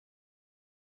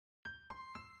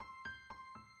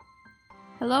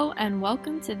Hello and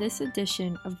welcome to this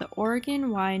edition of the Oregon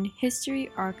Wine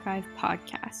History Archive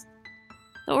podcast.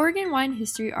 The Oregon Wine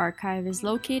History Archive is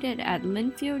located at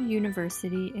Linfield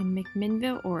University in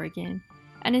McMinnville, Oregon,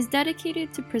 and is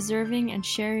dedicated to preserving and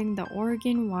sharing the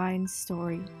Oregon wine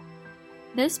story.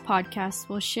 This podcast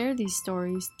will share these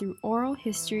stories through oral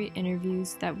history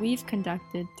interviews that we've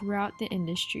conducted throughout the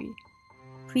industry.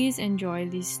 Please enjoy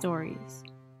these stories.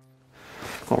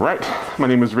 All right, my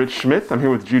name is Rich Schmidt. I'm here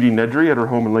with Judy Nedry at her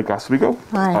home in Lake Oswego.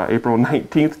 Hi. April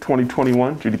 19th,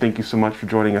 2021. Judy, thank you so much for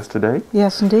joining us today.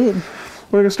 Yes, indeed.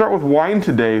 We're going to start with wine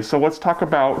today, so let's talk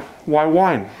about why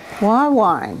wine. Why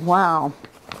wine? Wow.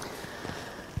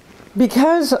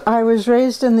 Because I was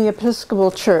raised in the Episcopal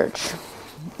Church,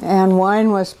 and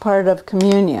wine was part of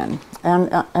communion, and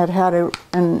it had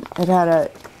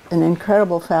an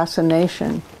incredible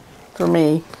fascination for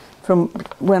me from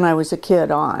when I was a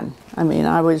kid on.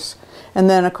 And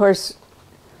then of course,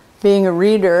 being a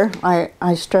reader,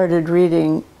 I started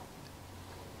reading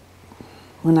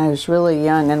when I was really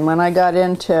young, and when I got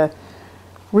into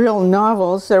real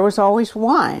novels, there was always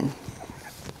wine.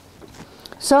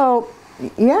 So,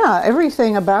 yeah,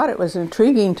 everything about it was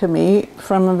intriguing to me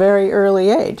from a very early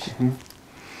age. Mm-hmm.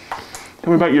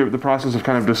 Tell me about the process of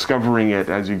kind of discovering it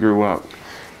as you grew up.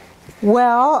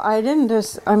 Well,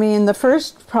 the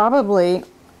first probably,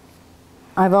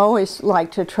 I've always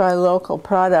liked to try local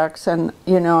products, and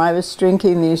I was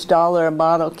drinking these $1 a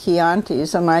bottle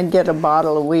Chiantis, and I'd get a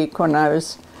bottle a week when I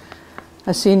was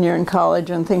a senior in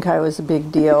college and think I was a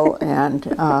big deal, and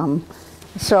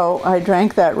so I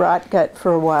drank that rot gut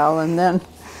for a while, and then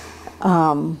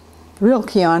real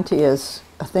Chianti is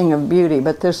a thing of beauty,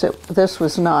 but this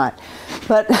was not,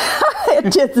 but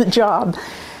it did the job.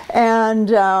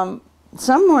 And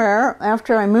somewhere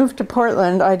after I moved to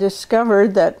Portland, I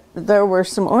discovered that there were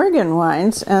some Oregon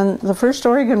wines, and the first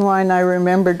Oregon wine I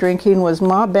remember drinking was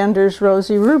Ma Bender's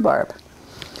Rosy Rhubarb,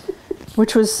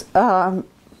 which was, how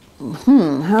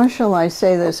shall I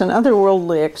say this, an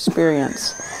otherworldly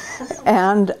experience.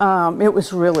 And it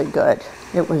was really good.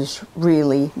 It was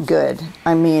really good.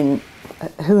 I mean,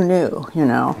 who knew,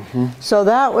 Mm-hmm. So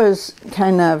that was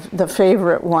kind of the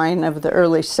favorite wine of the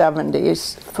early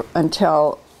 70s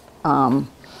until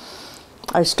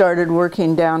I started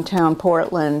working downtown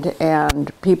Portland,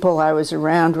 and people I was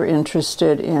around were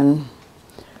interested in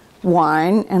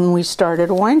wine, and we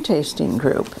started a wine tasting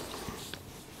group.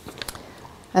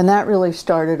 And that really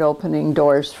started opening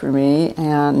doors for me,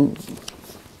 and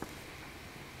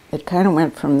it kind of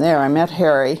went from there. I met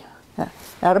Harry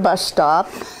at a bus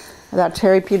stop. That's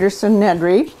Harry Peterson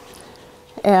Nedry,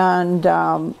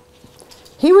 and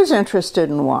he was interested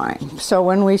in wine. So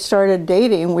when we started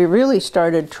dating, we really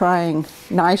started trying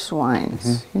nice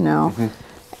wines, Mm-hmm.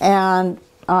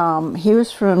 And he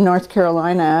was from North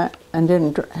Carolina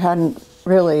and hadn't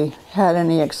really had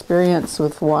any experience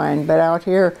with wine. But out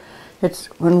here,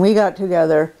 when we got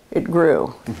together, it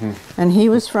grew. Mm-hmm. And he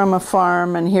was from a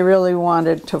farm, and he really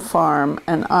wanted to farm.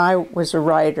 And I was a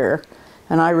writer,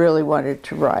 and I really wanted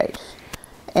to write.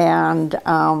 And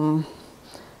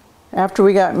after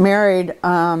we got married,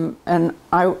 and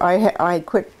I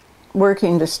quit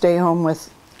working to stay home with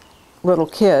little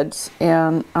kids,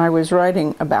 and I was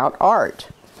writing about art,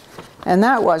 and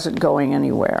that wasn't going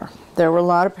anywhere. There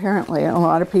were apparently a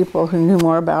lot of people who knew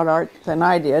more about art than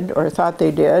I did, or thought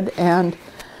they did, and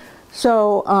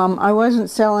so I wasn't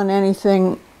selling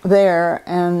anything there,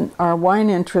 and our wine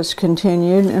interest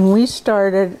continued, and we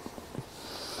started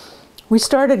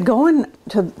going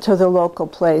to the local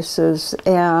places,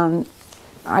 and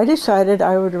I decided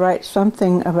I would write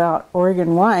something about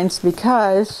Oregon wines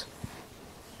because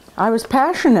I was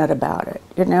passionate about it.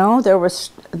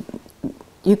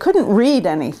 You couldn't read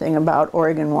anything about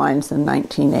Oregon wines in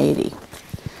 1980.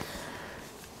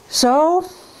 So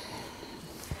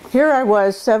here I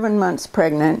was, 7 months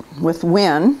pregnant with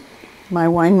Wynn, my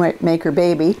winemaker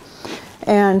baby.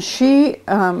 And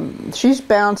she's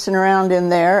bouncing around in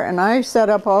there, and I set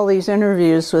up all these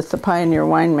interviews with the pioneer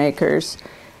winemakers,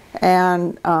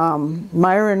 and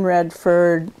Myron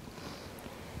Redford,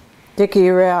 Dickie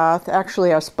Erath.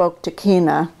 Actually, I spoke to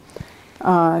Keena.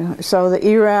 So the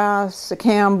Eraths, the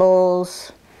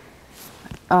Campbells,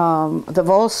 the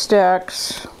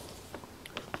Volstecks,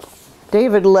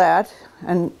 David Lett,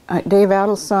 and Dave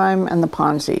Adelsheim, and the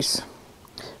Ponzis.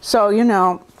 So,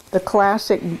 the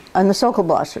classic, and the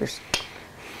Sokolblossers.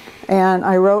 And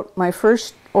I wrote my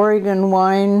first Oregon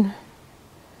wine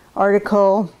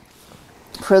article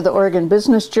for the Oregon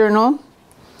Business Journal.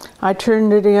 I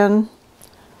turned it in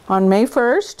on May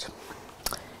 1st,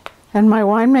 and my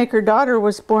winemaker daughter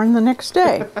was born the next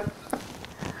day.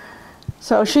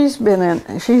 So she's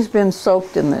been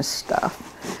soaked in this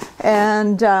stuff.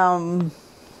 And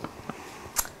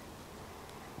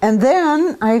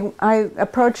then I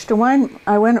approached a wine.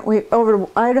 I went over to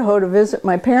Idaho to visit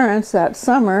my parents that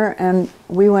summer, and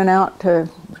we went out to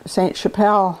St.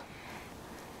 Chapelle,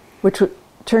 which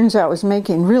turns out was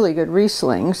making really good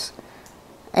Rieslings.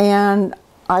 And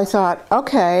I thought,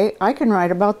 okay, I can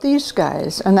write about these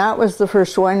guys. And that was the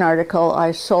first wine article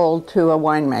I sold to a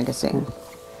wine magazine.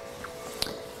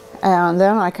 And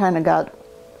then I kind of got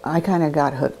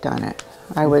hooked on it.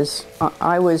 I was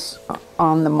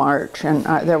on the march, and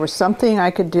there was something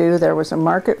I could do. There was a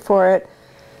market for it,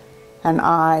 and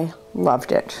I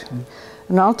loved it.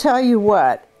 And I'll tell you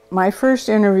what, my first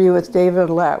interview with David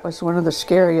Lett was one of the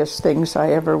scariest things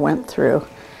I ever went through.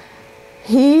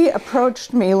 He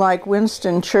approached me like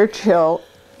Winston Churchill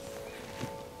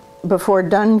before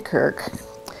Dunkirk.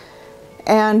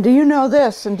 And do you know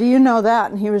this, and do you know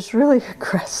that? And he was really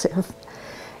aggressive.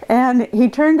 And he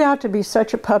turned out to be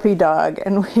such a puppy dog,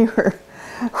 and we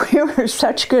were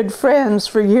such good friends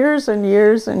for years and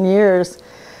years and years.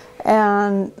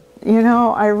 And you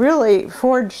know, I really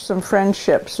forged some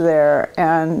friendships there,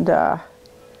 and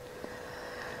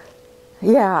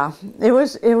yeah, it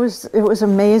was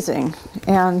amazing.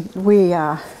 And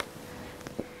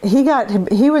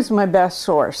he was my best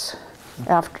source.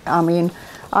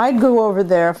 I'd go over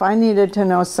there if I needed to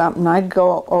know something. I'd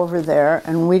go over there,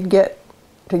 and we'd get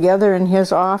together in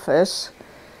his office,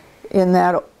 in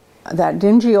that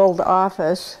dingy old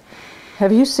office.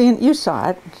 Have you seen? You saw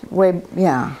it.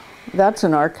 Yeah, that's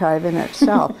an archive in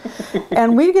itself.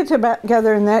 And we'd get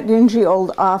together in that dingy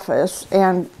old office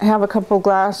and have a couple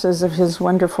glasses of his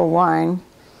wonderful wine.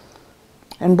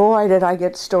 And boy, did I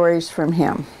get stories from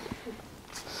him.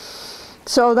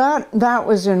 So that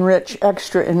was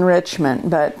extra enrichment,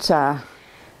 but.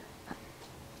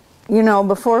 You know,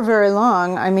 before very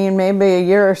long, maybe a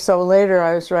year or so later,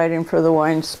 I was writing for the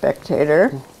Wine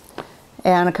Spectator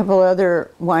and a couple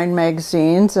other wine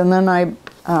magazines, and then I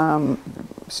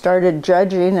started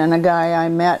judging, and a guy I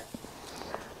met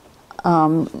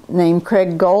named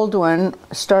Craig Goldwyn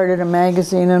started a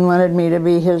magazine and wanted me to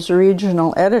be his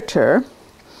regional editor.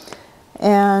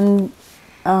 And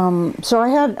so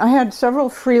I had several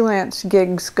freelance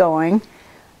gigs going,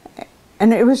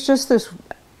 and it was just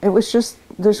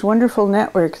this wonderful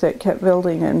network that kept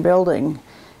building and building.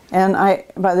 And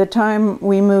by the time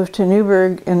we moved to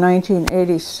Newburgh in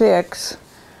 1986,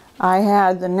 I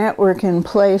had the network in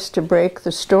place to break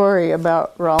the story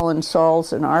about Roland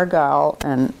Sauls and Argyll.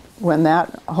 And when that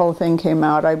whole thing came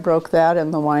out, I broke that in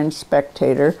the Wine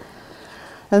Spectator.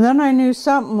 And then I knew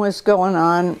something was going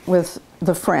on with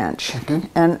the French. Mm-hmm.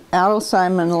 And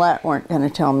Adelsheim and Lett weren't going to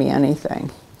tell me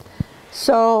anything.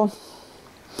 So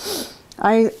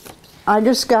I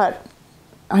just got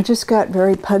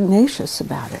very pugnacious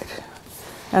about it,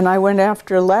 and I went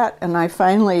after Lett, and I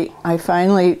finally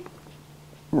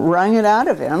wrung it out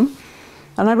of him,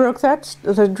 and I broke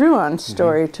the Drouin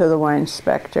story to the Wine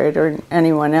Spectator and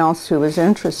anyone else who was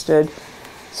interested.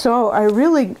 So I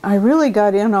really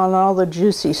got in on all the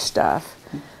juicy stuff,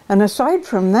 and aside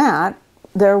from that,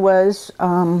 there was.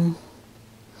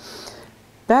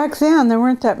 Back then, there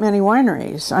weren't that many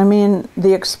wineries.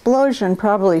 The explosion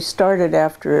probably started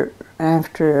after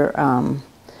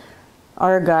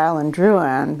Argyll and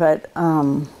Drouin, but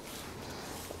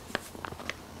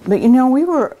you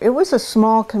know, it was a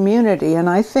small community, and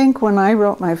I think when I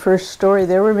wrote my first story,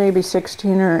 there were maybe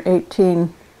 16 or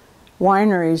 18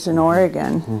 wineries in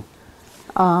Oregon.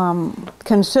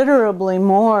 Considerably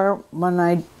more when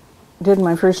I did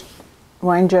my first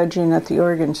wine judging at the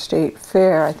Oregon State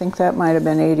Fair. I think that might have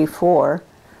been 84.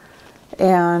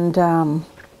 And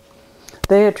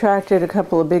they attracted a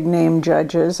couple of big name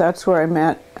judges. That's where I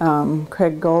met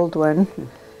Craig Goldwyn.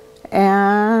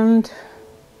 And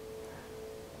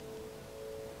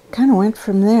kind of went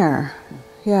from there.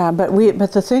 Yeah, but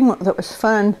the thing that was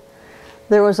fun,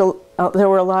 there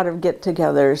were a lot of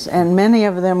get-togethers, and many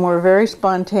of them were very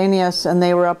spontaneous, and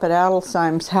they were up at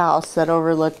Adelsheim's house that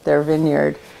overlooked their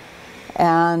vineyard.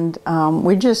 And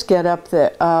we'd just get up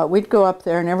there. We'd go up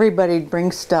there, and everybody'd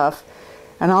bring stuff.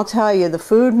 And I'll tell you, the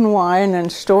food and wine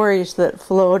and stories that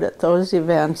flowed at those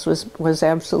events was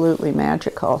absolutely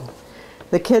magical.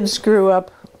 The kids grew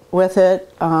up with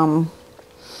it. And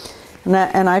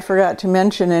I forgot to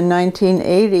mention, in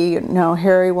 1980, you know,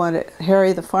 Harry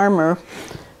the farmer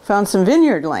found some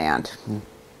vineyard land.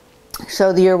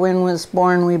 So the year Wynn was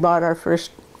born, we bought our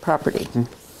first property.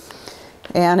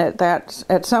 And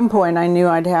at some point, I knew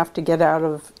I'd have to get out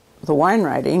of the wine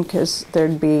writing because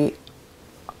there'd be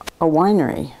a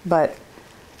winery, but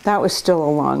that was still a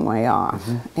long way off.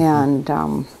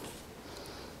 And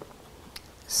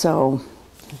so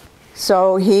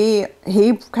So he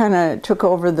kind of took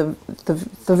over the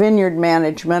vineyard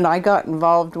management. I got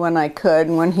involved when I could,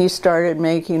 and when he started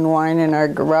making wine in our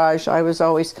garage, I was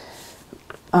always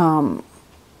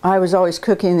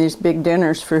cooking these big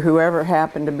dinners for whoever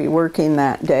happened to be working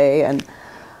that day, and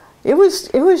it was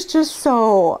just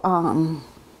so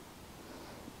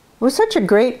it was such a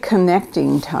great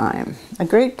connecting time.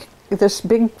 This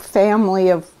big family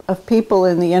of people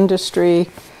in the industry.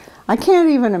 I can't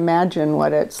even imagine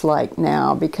what it's like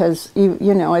now, because you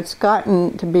know, it's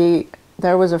gotten to be,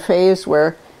 there was a phase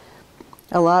where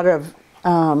a lot of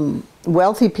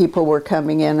wealthy people were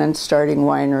coming in and starting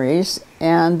wineries,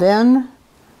 and then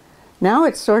now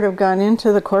it's sort of gone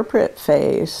into the corporate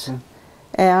phase.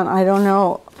 And I don't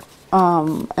know,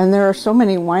 and there are so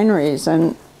many wineries,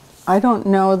 and I don't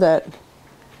know that,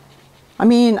 I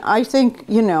mean, I think,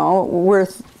 you know, were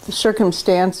the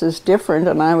circumstances different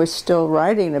and I was still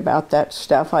writing about that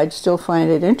stuff, I'd still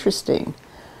find it interesting.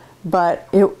 But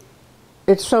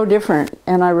it's so different,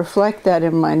 and I reflect that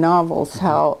in my novels,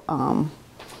 how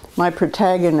my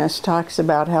protagonist talks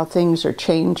about how things are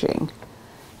changing.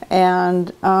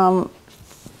 And of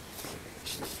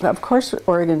course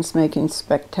Oregon's making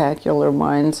spectacular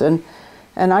wines, and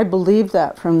I believed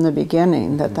that from the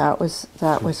beginning, that was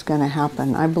going to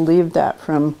happen. I believed that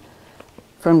from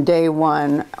day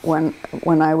one, when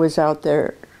I was out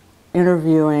there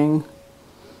interviewing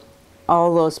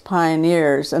all those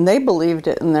pioneers, and they believed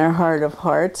it in their heart of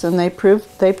hearts, and they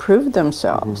proved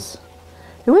themselves.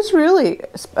 It was really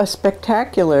a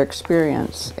spectacular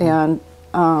experience, and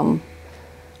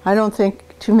I don't think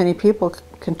too many people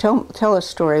can tell a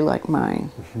story like mine.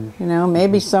 You know,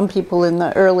 maybe some people in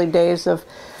the early days of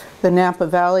the Napa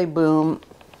Valley boom,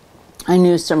 I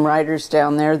knew some writers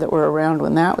down there that were around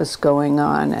when that was going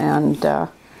on, and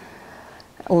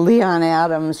Leon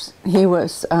Adams, he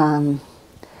was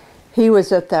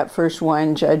at that first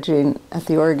wine judging at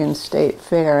the Oregon State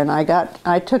Fair, and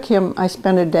I took him, I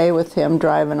spent a day with him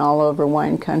driving all over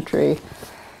wine country,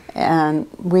 and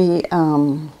we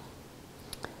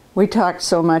talked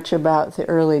so much about the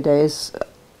early days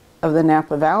of the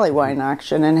Napa Valley wine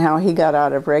auction and how he got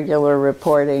out of regular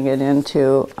reporting and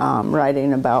into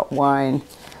writing about wine.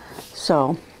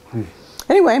 So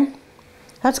anyway,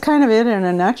 that's kind of it in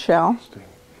a nutshell.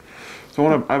 So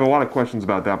I have a lot of questions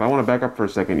about that, but I want to back up for a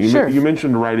second. Sure. You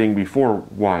mentioned writing before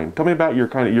wine. Tell me about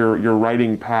your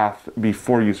writing path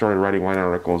before you started writing wine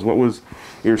articles. What was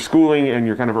your schooling and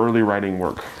your kind of early writing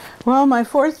work? Well, in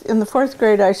the fourth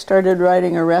grade, I started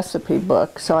writing a recipe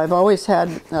book. So I've always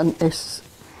had,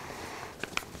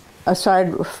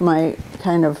 aside from my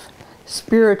kind of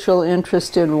spiritual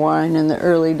interest in wine in the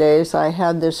early days, I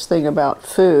had this thing about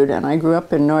food, and I grew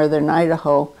up in northern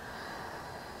Idaho,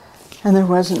 and there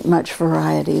wasn't much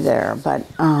variety there. But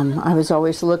I was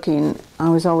always looking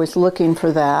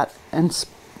for that, and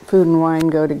food and wine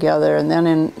go together. And then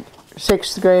in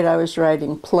sixth grade, I was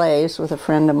writing plays with a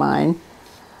friend of mine.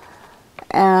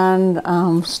 And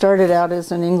started out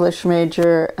as an English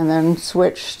major and then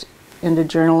switched into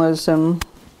journalism.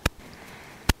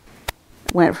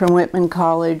 Went from Whitman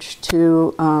College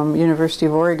to University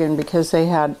of Oregon because they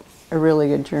had a really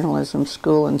good journalism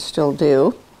school and still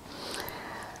do.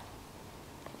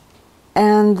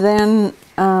 And then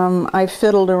I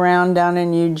fiddled around down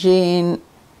in Eugene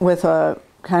with a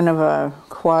kind of a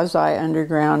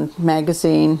quasi-underground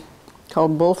magazine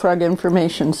called Bullfrog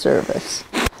Information Service.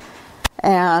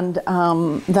 And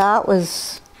that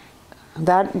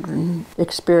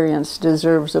experience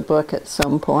deserves a book at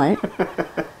some point.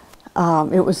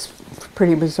 It was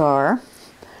pretty bizarre,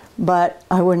 but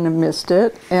I wouldn't have missed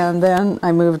it. And then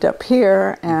I moved up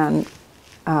here and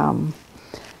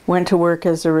went to work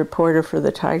as a reporter for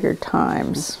the Tiger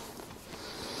Times.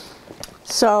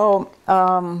 So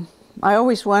I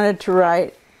always wanted to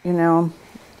write, you know,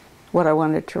 what I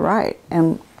wanted to write,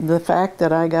 and the fact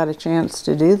that I got a chance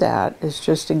to do that is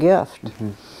just a gift.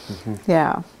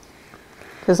 Yeah,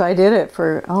 because I did it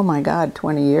for, oh my God,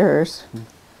 20 years.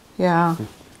 Yeah.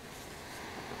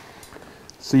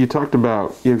 So you talked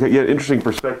about, you had an interesting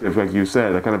perspective, like you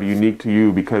said, kind of unique to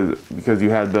you because you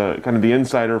had the kind of the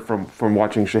insider from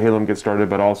watching Chehalem get started,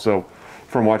 but also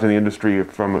from watching the industry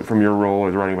from your role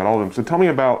as writing about all of them. So tell me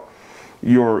about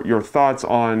your thoughts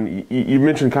on, you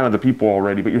mentioned kind of the people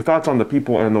already, but your thoughts on the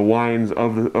people and the wines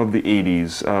of the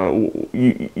 80s.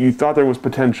 You thought there was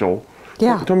potential.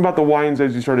 Yeah. Tell me about the wines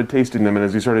as you started tasting them and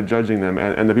as you started judging them,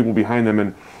 and the people behind them,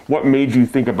 and what made you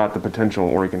think about the potential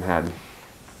Oregon had.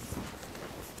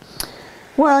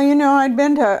 Well, you know,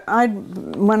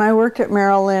 when I worked at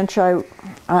Merrill Lynch,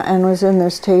 and was in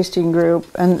this tasting group,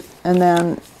 and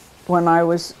then when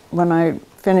I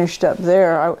finished up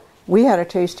there, we had a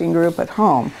tasting group at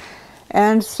home.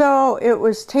 And so it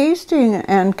was tasting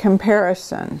and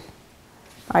comparison,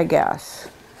 I guess.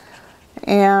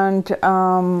 And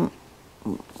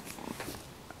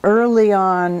early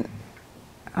on,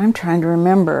 I'm trying to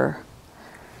remember,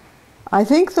 I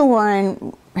think the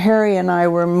wine Harry and I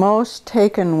were most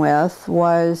taken with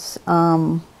was,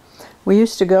 we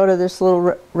used to go to this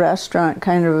little restaurant,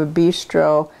 kind of a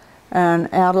bistro,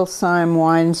 and Adelsheim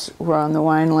wines were on the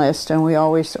wine list, and we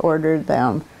always ordered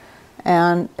them.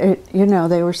 And,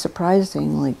 they were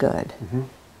surprisingly good. Mm-hmm.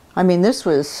 I mean, this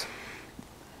was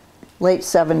late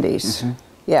 70s. Mm-hmm.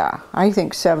 Yeah, I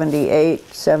think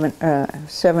 78,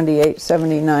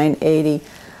 79, 80.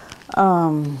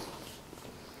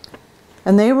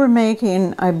 And they were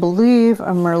making, I believe,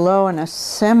 a Merlot and a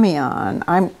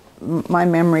Semillon. My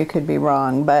memory could be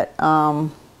wrong, but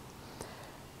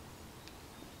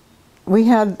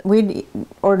we'd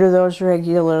order those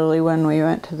regularly when we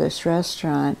went to this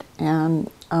restaurant, and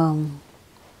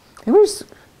they were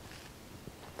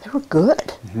good.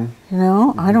 Mm-hmm.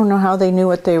 Mm-hmm. I don't know how they knew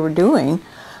what they were doing.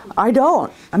 I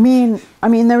don't. I mean,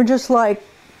 they were just like,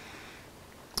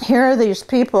 here are these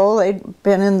people. They'd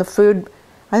been in the food.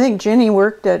 I think Ginny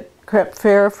worked at Crepe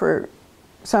Fair for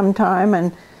some time,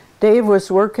 and Dave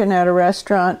was working at a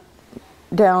restaurant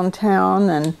downtown,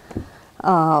 and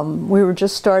we were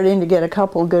just starting to get a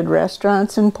couple good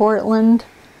restaurants in Portland.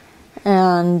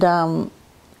 And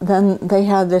then they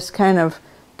had this kind of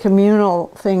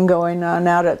communal thing going on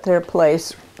out at their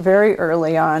place very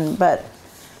early on. But,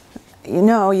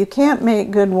 you can't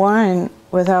make good wine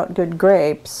without good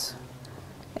grapes.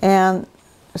 And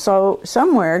so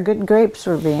somewhere good grapes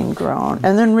were being grown.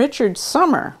 And then Richard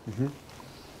Sommer, mm-hmm.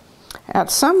 At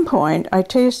some point I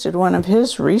tasted one of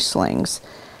his Rieslings,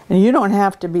 and you don't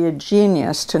have to be a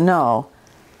genius to know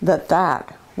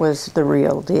that was the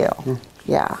real deal. Mm.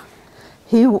 Yeah.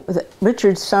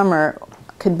 Richard Sommer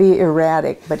could be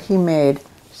erratic, but he made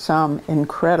some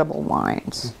incredible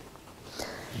wines. Mm.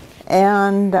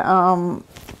 And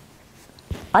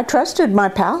I trusted my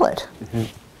palate. Mm-hmm.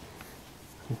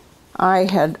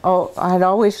 I'd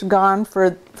always gone for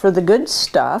the good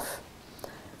stuff.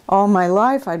 All my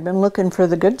life I'd been looking for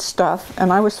the good stuff,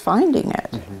 and I was finding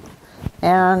it. Mm-hmm.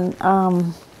 And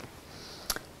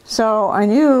so I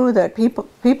knew that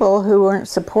people who weren't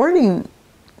supporting,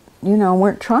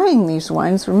 weren't trying these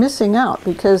wines were missing out,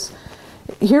 because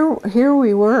here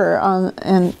we were,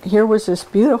 and here was this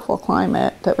beautiful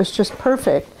climate that was just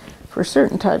perfect for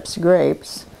certain types of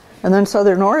grapes. And then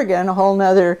Southern Oregon, a whole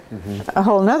nother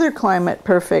climate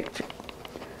perfect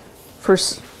for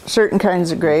certain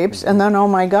kinds of grapes. And then, oh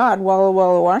my God, Walla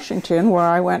Walla, Washington, where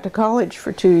I went to college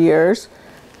for 2 years.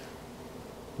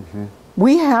 Mm-hmm.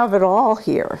 We have it all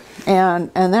here.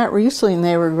 And that Riesling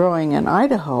they were growing in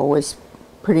Idaho was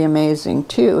pretty amazing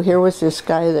too. Here was this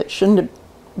guy that shouldn't have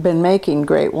been making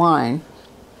great wine,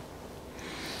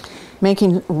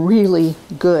 making really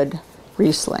good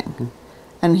Riesling. Mm-hmm.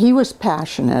 And he was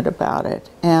passionate about it.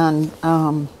 And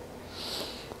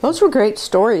those were great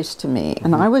stories to me. Mm-hmm.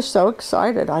 And I was so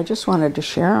excited. I just wanted to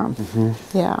share them.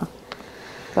 Mm-hmm. Yeah.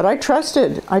 But I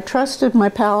trusted my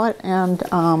palate, and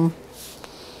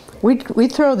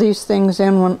we'd throw these things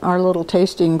in our little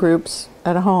tasting groups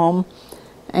at home,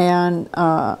 and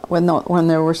when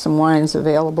there were some wines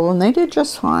available, and they did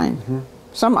just fine.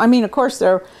 Mm-hmm. Of course,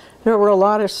 there were a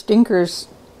lot of stinkers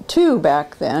too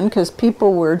back then, because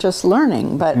people were just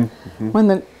learning. But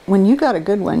mm-hmm. when you got a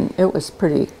good one, it was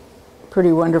pretty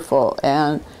wonderful,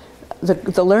 and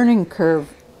the learning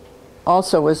curve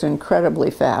also was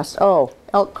incredibly fast. Oh,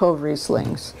 Elk Cove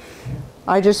Rieslings.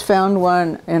 I just found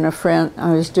one in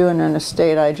I was doing an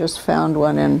estate. I just found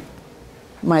one in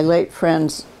my late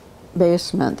friend's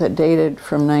basement that dated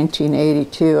from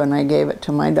 1982, and I gave it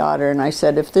to my daughter, and I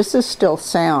said, if this is still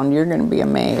sound, you're going to be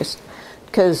amazed,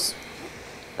 because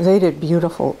they did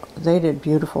beautiful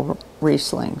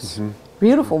Rieslings. Mm-hmm.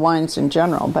 Beautiful wines in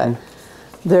general, but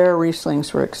mm-hmm. their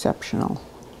Rieslings were exceptional.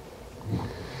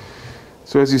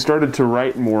 So as you started to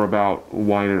write more about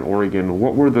wine in Oregon,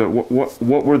 what were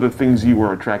the things you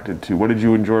were attracted to? What did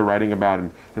you enjoy writing about?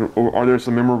 And are there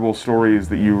some memorable stories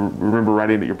that you remember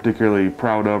writing that you're particularly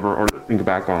proud of or think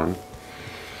back on?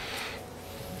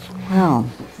 Well,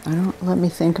 let me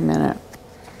think a minute.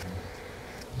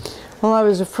 Well, I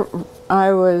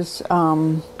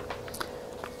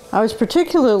was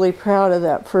particularly proud of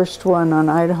that first one on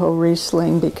Idaho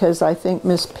Riesling, because I think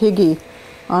Miss Piggy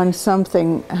on some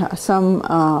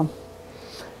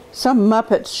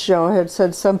Muppets show had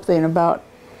said something about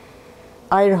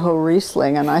Idaho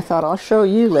Riesling, and I thought, I'll show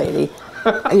you, lady,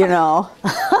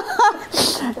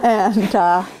 And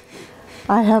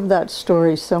I have that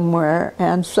story somewhere,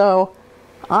 and so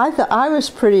I was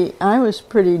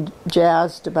pretty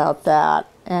jazzed about that,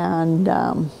 and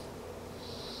of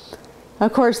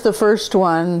course the first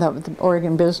one, the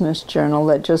Oregon Business Journal,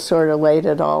 that just sort of laid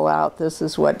it all out. This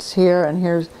is what's here, and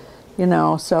here's, you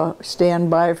know, so stand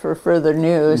by for further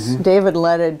news. David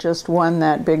Lett just won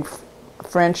that big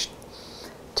French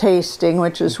tasting,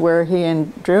 which is where he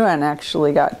and Drouin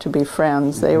actually got to be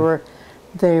friends. They were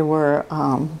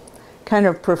kind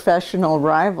of professional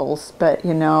rivals, but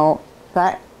you know,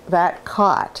 that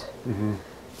caught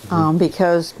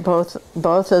because both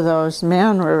of those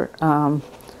men were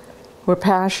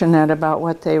passionate about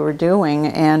what they were doing,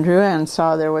 and Drouin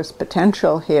saw there was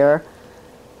potential here.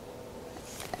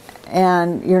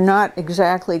 And you're not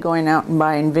exactly going out and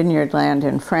buying vineyard land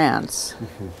in France,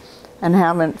 and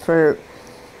haven't for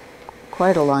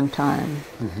quite a long time.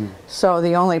 So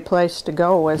the only place to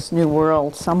go was New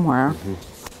World somewhere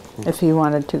if he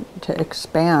wanted to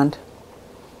expand.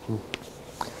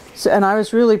 So, and I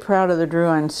was really proud of the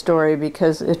Drouin story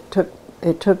because it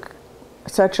took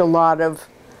such a lot of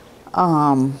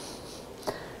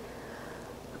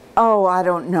I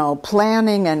don't know,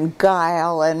 planning and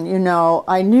guile, and you know,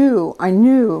 I knew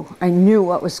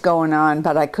what was going on,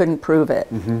 but I couldn't prove it,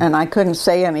 and I couldn't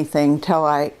say anything till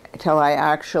I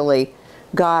actually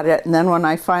got it. And then when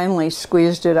I finally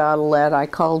squeezed it out of lead, I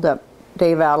called up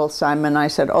Dave Adelsheim and I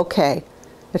said, "Okay,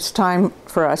 it's time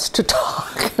for us to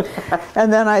talk."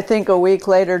 And then I think a week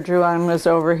later, Drouin was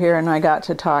over here, and I got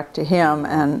to talk to him,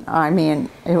 and I mean,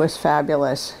 it was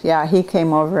fabulous. Yeah, he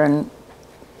came over and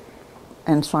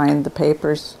signed the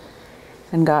papers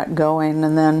and got going.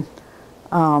 And then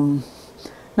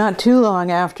not too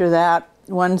long after that,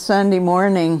 one Sunday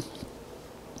morning,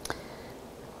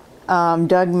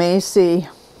 Doug Macy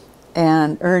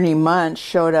and Ernie Munch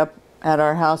showed up at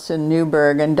our house in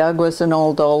Newburgh, and Doug was an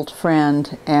old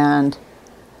friend, and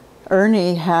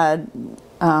Ernie had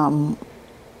been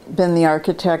the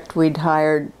architect we'd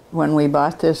hired when we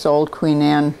bought this old Queen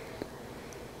Anne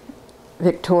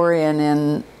Victorian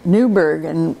in Newburgh,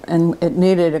 and it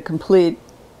needed a complete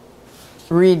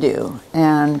redo.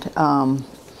 And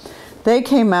they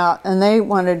came out and they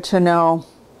wanted to know,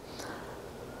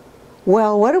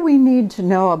 well, what do we need to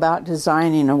know about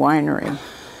designing a winery?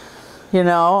 You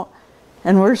know,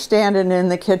 and we're standing in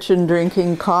the kitchen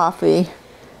drinking coffee,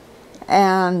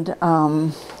 and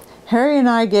Harry and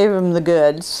I gave them the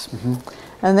goods,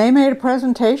 and they made a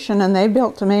presentation, and they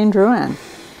built the main Drouin.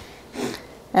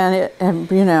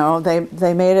 And you know,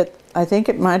 they made it, I think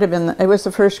it might have been, it was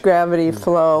the first gravity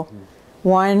flow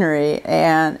winery,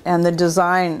 and the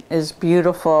design is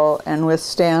beautiful and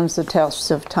withstands the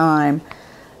tests of time.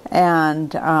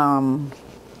 And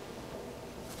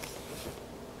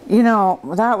you know,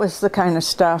 that was the kind of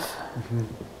stuff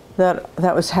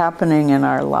that was happening in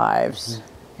our lives,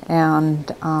 and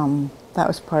that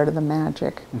was part of the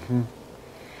magic.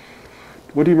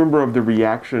 What do you remember of the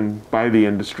reaction by the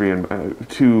industry and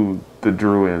to the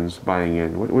Drouins buying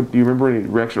in? What do you remember, any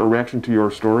reaction to your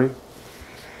story?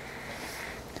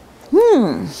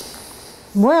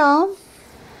 Well,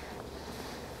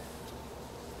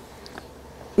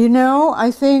 you know,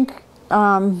 I think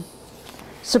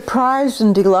surprise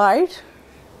and delight.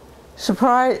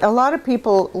 Surprise. A lot of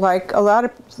people, like a lot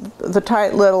of the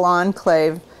tight little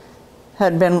enclave,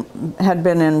 had been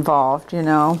involved, you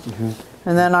know.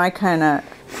 And then I kind of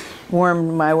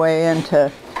wormed my way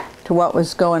into what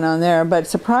was going on there. But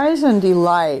surprise and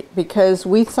delight, because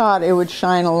we thought it would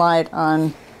shine a light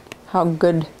on how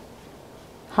good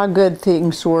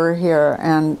things were here,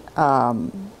 and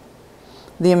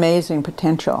the amazing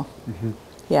potential.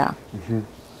 Yeah.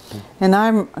 And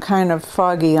I'm kind of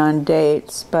foggy on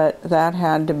dates, but that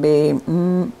had to be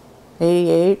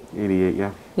 88. 88,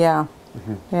 yeah. Yeah.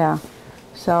 Yeah.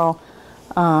 So.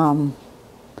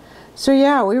 So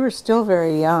yeah, we were still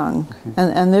very young,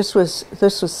 and this was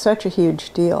such a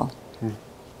huge deal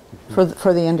for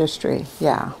the industry.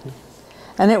 Yeah,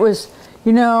 and it was,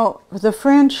 you know, the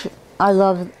French. I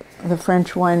love the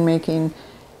French winemaking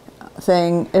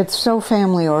thing. It's so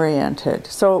family oriented.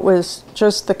 So it was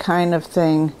just the kind of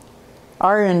thing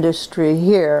our industry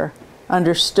here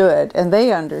understood, and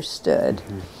they understood,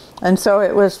 and so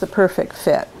it was the perfect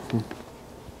fit.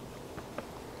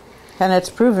 And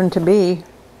it's proven to be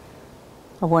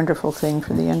a wonderful thing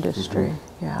for the industry.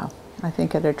 Yeah, I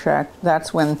think it attracts.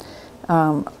 That's when,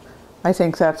 I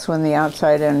think that's when the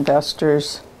outside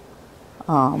investors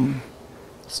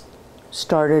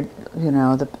started. You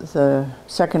know, the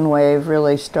second wave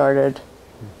really started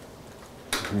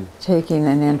taking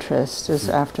an interest. Is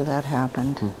after that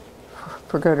happened,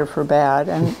 for good or for bad,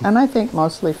 and I think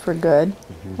mostly for good.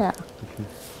 Yeah.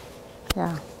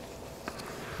 Yeah.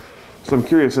 So I'm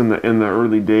curious, in the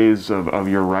early days of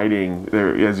your writing,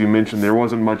 there, as you mentioned, there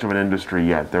wasn't much of an industry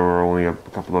yet. There were only a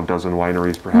couple of dozen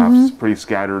wineries, perhaps, pretty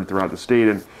scattered throughout the state,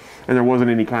 and there wasn't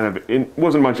any kind of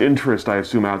wasn't much interest, I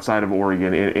assume, outside of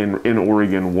Oregon in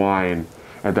Oregon wine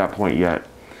at that point yet.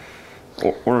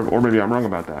 Or maybe I'm wrong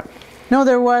about that. No,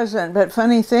 there wasn't. But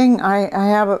funny thing, I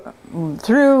have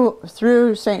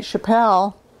through St.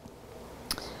 Chapelle.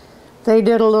 They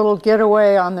did a little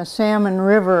getaway on the Salmon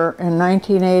River in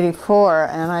 1984,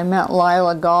 and I met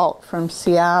Lila Galt from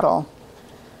Seattle.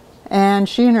 And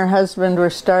she and her husband were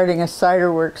starting a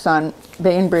cider works on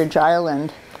Bainbridge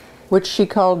Island, which she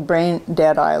called Brain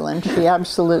Dead Island. She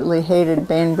absolutely hated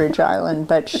Bainbridge Island,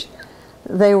 but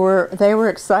they were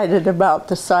excited about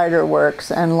the cider works.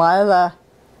 And Lila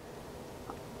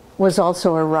was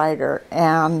also a writer,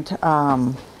 and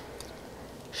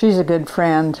she's a good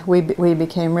friend. We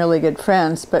became really good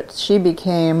friends, but she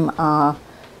became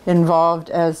involved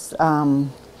as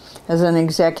an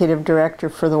executive director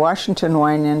for the Washington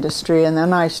wine industry, and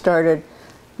then I started,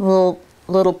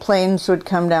 little planes would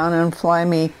come down and fly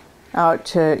me out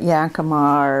to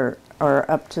Yakima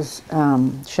or up to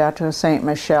Chateau Ste.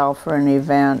 Michelle for an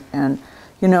event. And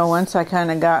you know, once I kind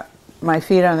of got my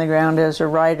feet on the ground as a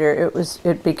writer,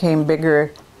 it became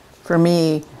bigger for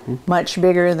me, much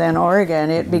bigger than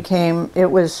Oregon. It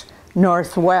was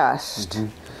Northwest.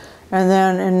 And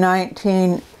then in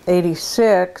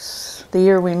 1986, the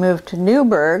year we moved to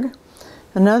Newburgh,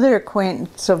 another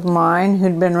acquaintance of mine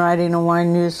who'd been writing a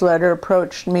wine newsletter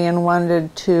approached me and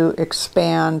wanted to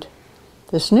expand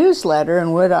this newsletter,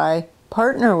 and would I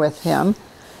partner with him?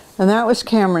 And that was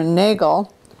Cameron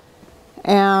Nagel.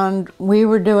 And we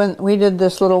did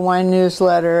this little wine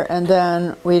newsletter, and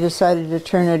then we decided to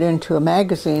turn it into a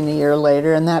magazine a year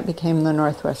later, and that became the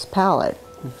Northwest Palate.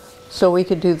 So we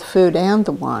could do the food and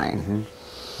the wine.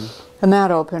 And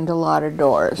that opened a lot of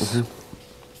doors.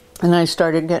 And I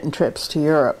started getting trips to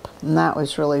Europe, and that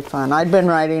was really fun. I'd been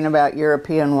writing about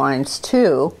European wines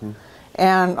too,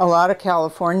 and a lot of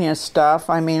California stuff.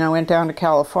 I mean, I went down to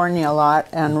California a lot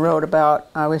and wrote about,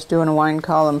 I was doing a wine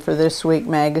column for This Week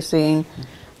magazine,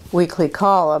 weekly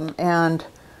column, and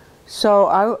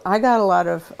so I got a lot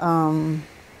of,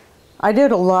 I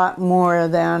did a lot more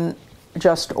than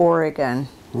just Oregon,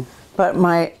 but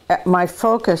my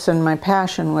focus and my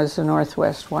passion was the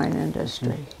Northwest wine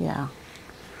industry, yeah.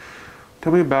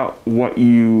 Tell me about what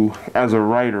you, as a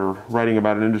writer, writing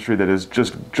about an industry that is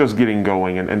just getting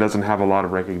going and doesn't have a lot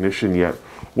of recognition yet.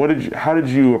 How did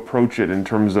you approach it in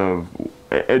terms of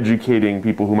educating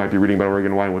people who might be reading about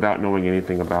Oregon wine without knowing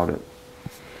anything about it?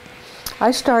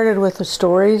 I started with the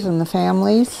stories and the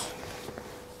families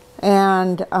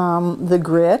and the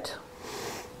grit,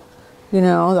 you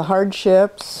know, the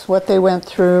hardships, what they went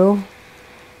through.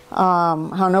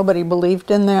 How nobody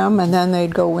believed in them, and then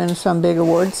they'd go win some big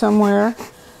award somewhere.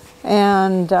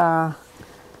 And I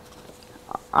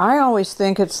always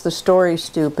think it's the story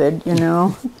stupid, you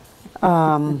know.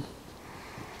 And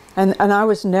I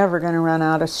was never going to run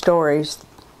out of stories.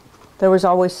 There was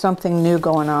always something new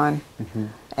going on.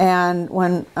 And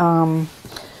when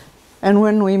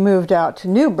we moved out to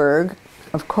Newburgh,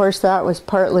 of course that was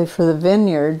partly for the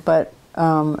vineyard, but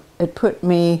it put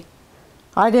me,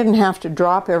 I didn't have to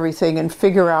drop everything and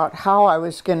figure out how I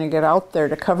was going to get out there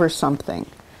to cover something,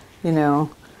 you know.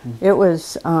 It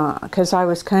was, because I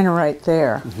was kind of right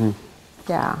there.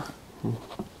 Yeah.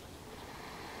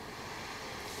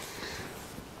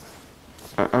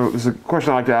 There's a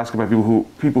question I like to ask about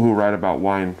people who write about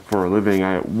wine for a living.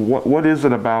 What is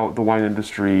it about the wine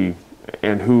industry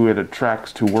and who it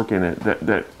attracts to work in it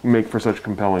that make for such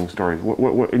compelling stories?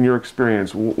 What in your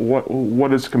experience,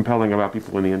 what is compelling about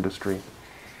people in the industry?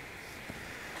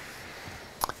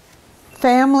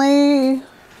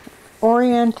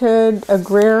 Family-oriented,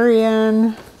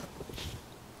 agrarian,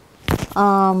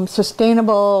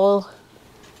 sustainable,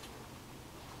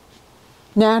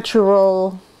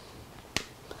 natural.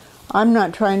 I'm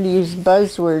not trying to use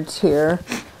buzzwords here,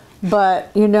 but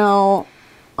you know,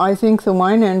 I think the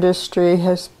wine industry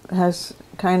has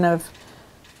kind of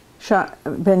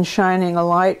been shining a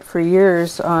light for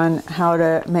years on how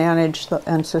to manage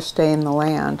and sustain the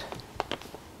land.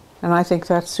 And I think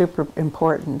that's super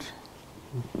important.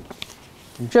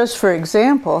 Just for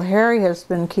example, Harry has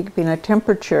been keeping a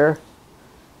temperature.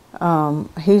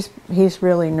 He's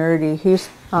really nerdy.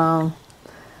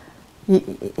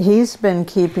 He's been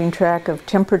keeping track of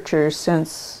temperatures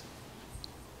since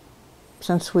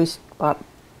we bought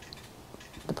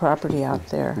the property out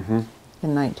there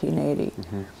in 1980,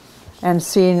 and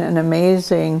seen an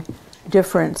amazing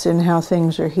difference in how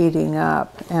things are heating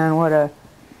up, and what a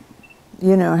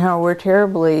you know, how we're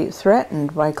terribly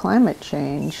threatened by climate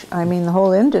change. I mean, the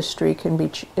whole industry can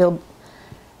be,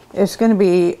 it's going to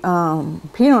be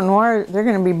Pinot Noir, they're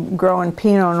going to be growing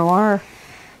Pinot Noir.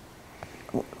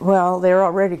 Well, they're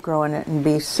already growing it in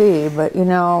BC, but you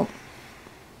know,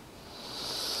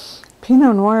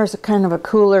 Pinot Noir is a kind of a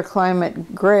cooler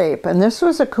climate grape, and this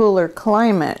was a cooler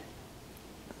climate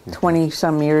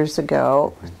 20-some years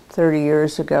ago, 30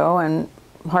 years ago, and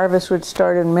harvest would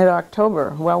start in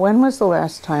mid-October. Well, when was the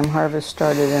last time harvest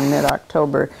started in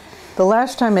mid-October? The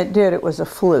last time it did, it was a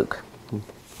fluke.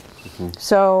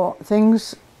 So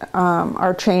things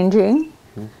are changing,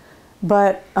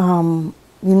 but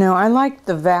you know, I like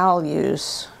the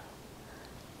values.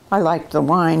 I like the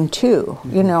wine too.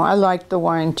 You know, I like the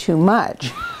wine too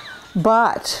much,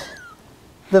 but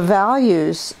the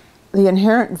values, the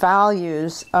inherent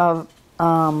values of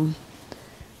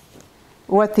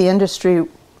what the industry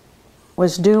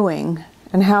was doing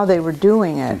and how they were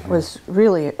doing it was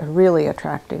really, really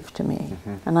attractive to me.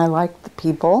 And I liked the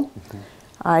people.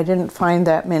 I didn't find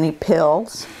that many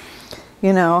pills.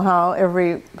 You know, how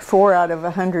every 4 out of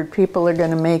 100 people are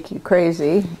going to make you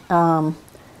crazy.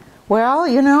 Well,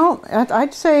 you know,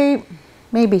 I'd say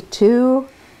maybe 2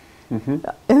 in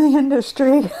the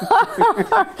industry.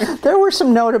 There were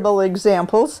some notable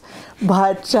examples,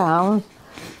 but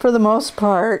for the most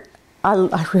part,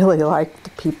 I really liked the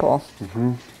people.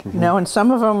 You know, and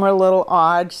some of them were a little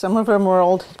odd. Some of them were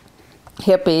old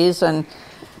hippies, and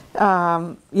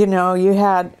you know, you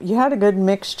had a good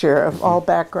mixture of all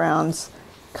backgrounds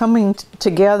coming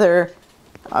together.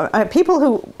 People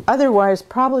who otherwise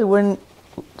probably wouldn't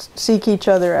seek each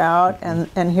other out,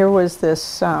 and here was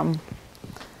this bunch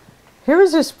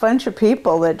of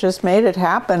people that just made it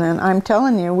happen. And I'm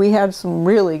telling you, we had some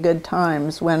really good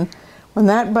times when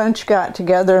that bunch got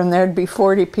together, and there'd be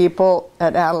 40 people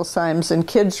at Adelsheim's and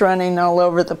kids running all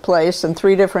over the place and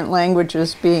 3 different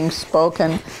languages being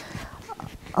spoken.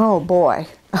 Oh boy,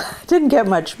 didn't get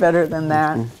much better than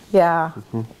that. Yeah.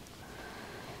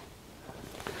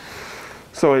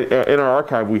 So in our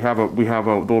archive, we have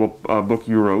a little book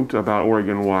you wrote about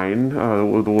Oregon wine, the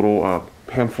little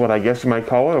pamphlet, I guess you might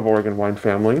call it, of Oregon wine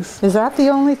families. Is that the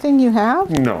only thing you have?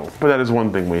 No, but that is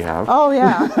one thing we have. Oh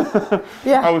yeah,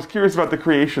 yeah. I was curious about the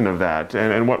creation of that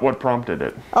and what prompted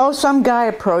it. Oh, some guy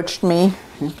approached me,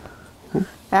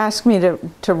 asked me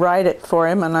to write it for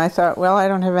him, and I thought, well, I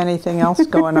don't have anything else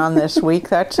going on this week.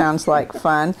 That sounds like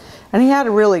fun. And he had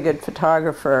a really good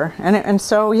photographer, and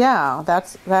so yeah,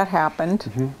 that happened.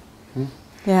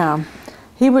 Yeah,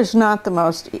 he was not the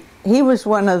most. He was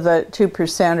one of the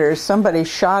 2%ers. Somebody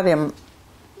shot him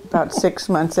about 6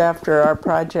 months after our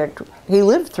project. He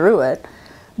lived through it,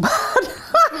 but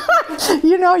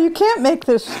you know, you can't make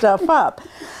this stuff up.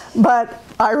 But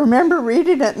I remember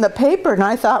reading it in the paper, and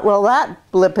I thought, well, that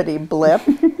blippity blip,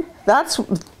 that's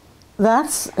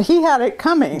he had it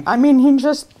coming. I mean, he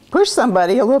just pushed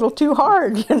somebody a little too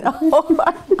hard, you know.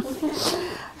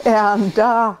 And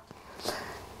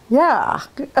yeah,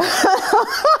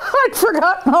 I'd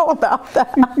forgotten all about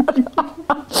that.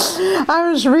 I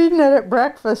was reading it at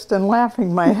breakfast and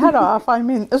laughing my head off. I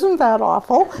mean, isn't that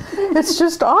awful? It's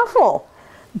just awful.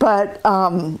 But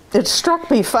it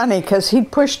struck me funny because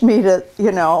he'd pushed me to,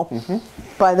 you know,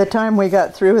 by the time we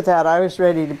got through with that, I was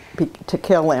ready to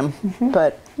kill him.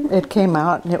 But it came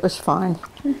out and it was fine.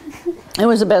 It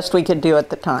was the best we could do at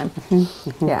the time.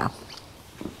 Yeah.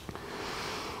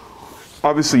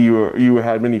 Obviously, you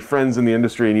had many friends in the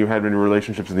industry and you had many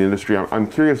relationships in the industry. I'm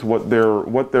curious what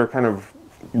their kind of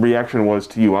reaction was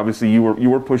to you. Obviously, you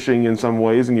were pushing in some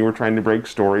ways, and you were trying to break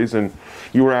stories, and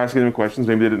you were asking them questions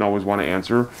maybe they didn't always want to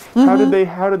answer. How did they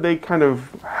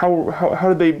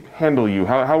handle you?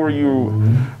 How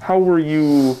were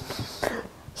you?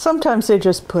 Sometimes they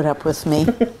just put up with me,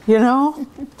 you know.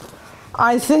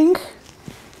 I think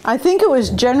it was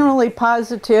generally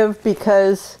positive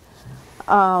because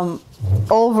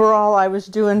overall I was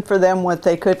doing for them what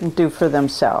they couldn't do for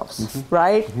themselves,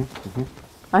 right?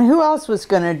 And who else was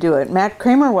going to do it? Matt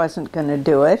Kramer wasn't going to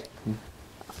do it.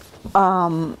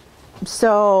 Yeah.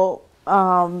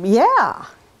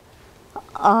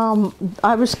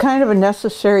 I was kind of a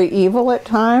necessary evil at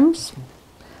times.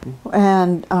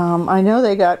 And I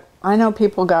know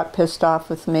people got pissed off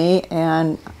with me,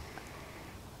 and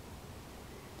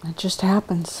it just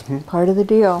happens. Part of the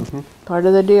deal. Part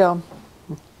of the deal.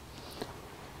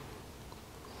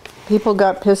 People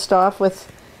got pissed off with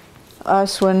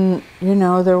us when, you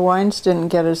know, their wines didn't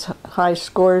get as high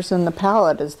scores in the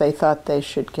palate as they thought they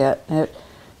should get.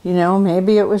 You know,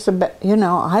 maybe it was you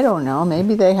know, I don't know.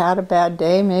 Maybe they had a bad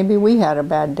day. Maybe we had a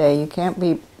bad day. You can't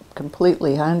be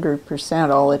completely 100%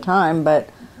 all the time, but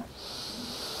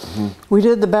We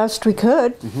did the best we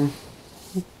could,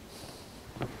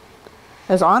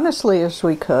 as honestly as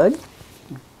we could,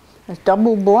 as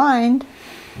double blind.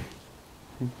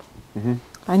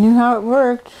 I knew how it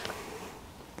worked.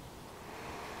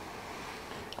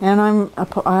 And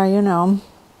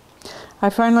I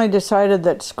finally decided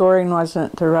that scoring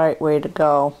wasn't the right way to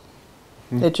go.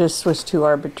 It just was too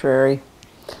arbitrary.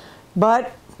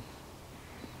 But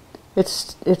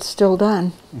it's still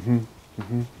done.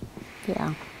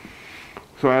 Yeah.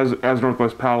 So as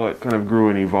Northwest Palate kind of grew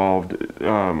and evolved,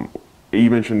 you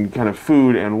mentioned kind of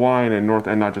food and wine and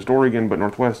not just Oregon, but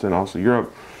Northwest and also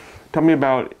Europe. Tell me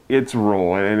about its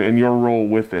role and your role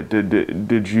with it.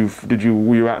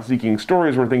 Were you out seeking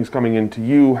stories? Were things coming into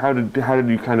you? How did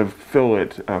you kind of fill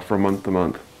it from month to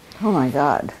month? Oh my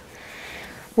God.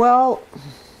 Well,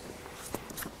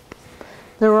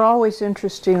 there were always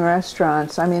interesting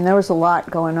restaurants. I mean, there was a lot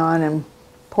going on in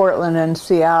Portland and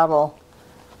Seattle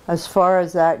as far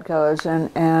as that goes,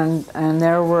 and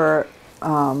there were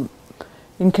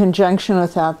in conjunction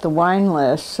with that the wine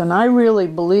lists, and I really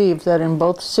believe that in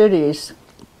both cities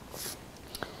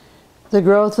the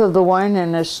growth of the wine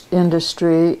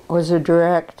industry was a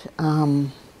direct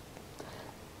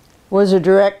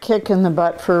kick in the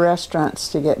butt for restaurants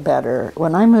to get better.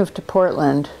 When I moved to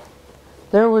Portland,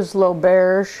 there was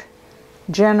L'Auberge,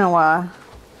 Genoa,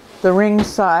 the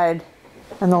Ringside,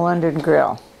 and the London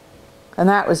Grill. And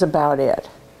that was about it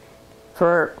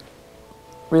for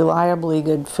reliably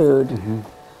good food.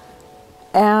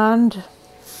 And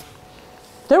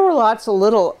there were lots of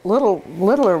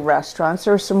littler restaurants.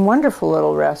 There were some wonderful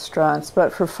little restaurants,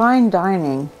 but for fine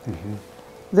dining,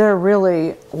 there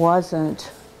really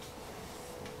wasn't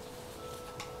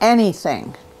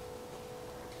anything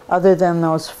other than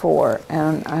those four,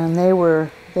 and they were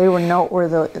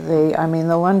noteworthy. I mean,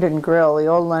 the London Grill, the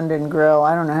old London Grill,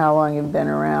 I don't know how long you've been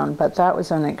around, but that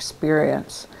was an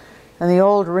experience. And the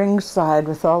old Ringside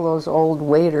with all those old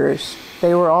waiters,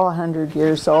 they were all 100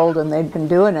 years old and they'd been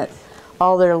doing it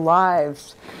all their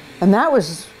lives. And that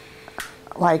was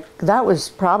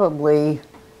probably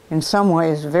in some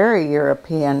ways very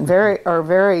European,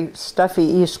 very stuffy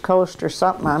East Coast or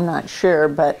something, I'm not sure,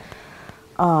 but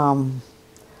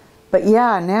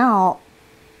yeah, now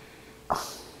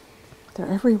they're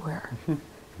everywhere,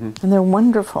 and they're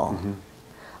wonderful.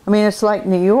 I mean, it's like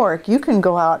New York. You can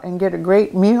go out and get a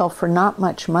great meal for not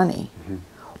much money,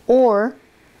 or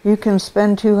you can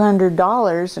spend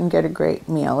 $200 and get a great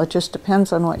meal. It just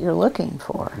depends on what you're looking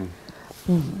for.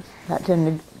 That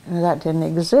didn't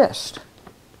exist,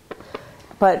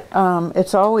 but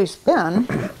it's always been.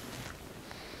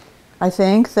 I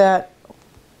think that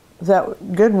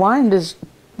good wine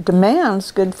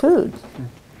demands good food.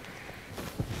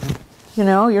 You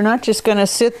know, you're not just going to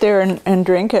sit there and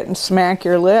drink it and smack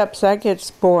your lips. That gets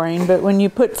boring. But when you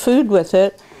put food with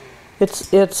it,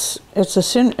 it's a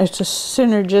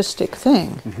synergistic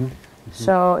thing.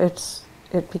 So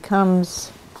it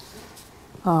becomes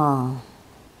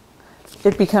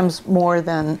more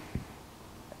than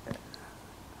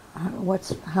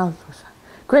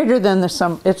greater than the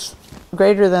sum. It's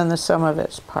greater than the sum of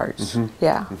its parts.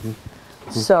 Yeah.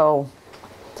 So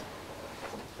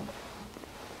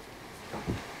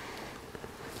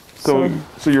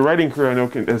your writing career, I know,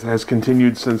 has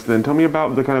continued since then. Tell me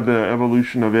about the kind of the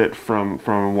evolution of it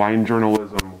from wine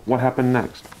journalism. What happened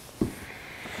next?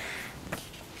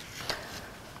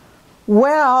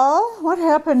 Well, what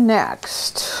happened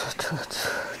next?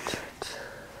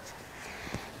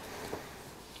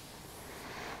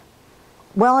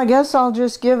 Well, I guess I'll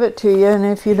just give it to you, and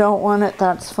if you don't want it,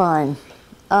 that's fine.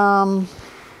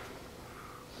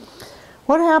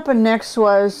 What happened next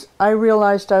was I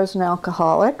realized I was an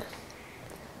alcoholic.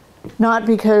 Not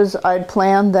because I'd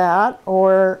planned that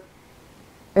or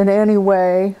in any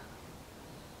way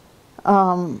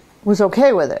was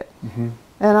okay with it.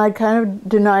 And I kind of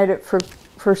denied it for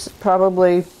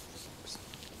probably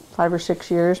 5 or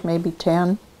 6 years, maybe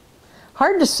 10.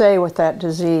 Hard to say with that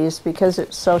disease because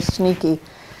it's so sneaky.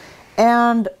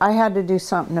 And I had to do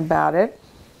something about it.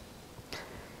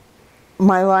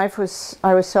 I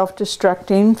was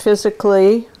self-destructing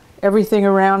physically. Everything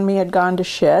around me had gone to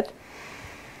shit.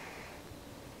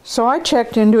 So I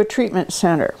checked into a treatment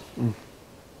center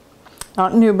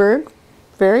out in Newburgh.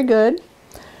 Very good.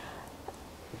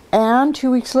 And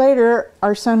 2 weeks later,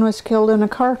 our son was killed in a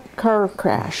car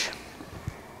crash.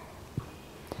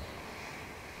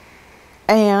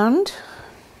 And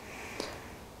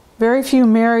very few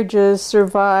marriages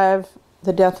survive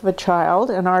the death of a child,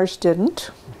 and ours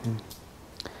didn't.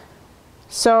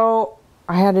 So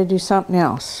I had to do something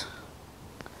else.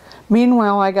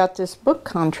 Meanwhile, I got this book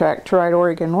contract to write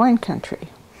Oregon Wine Country.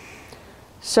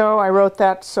 So I wrote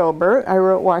that sober. I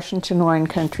wrote Washington Wine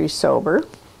Country sober.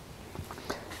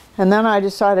 And then I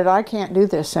decided I can't do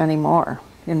this anymore.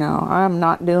 You know, I'm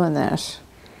not doing this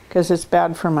because it's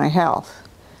bad for my health.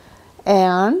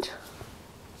 And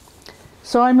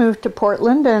so I moved to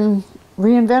Portland and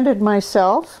reinvented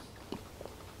myself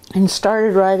and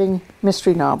started writing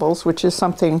mystery novels, which is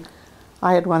something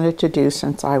I had wanted to do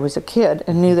since I was a kid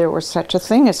and knew there was such a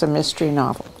thing as a mystery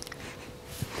novel.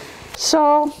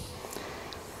 So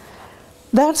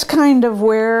that's kind of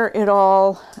where it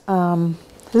all,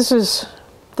 this is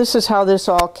how this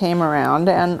all came around,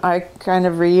 and I kind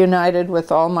of reunited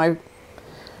with all my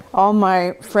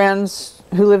friends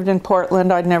who lived in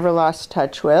Portland I'd never lost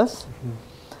touch with,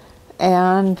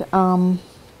 and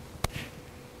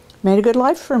made a good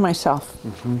life for myself.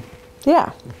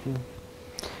 Yeah.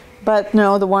 But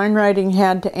no, the wine writing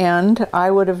had to end. I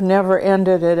would have never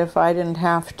ended it if I didn't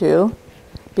have to,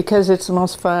 because it's the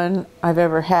most fun I've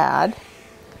ever had.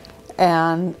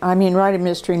 And I mean, writing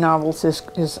mystery novels is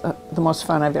the most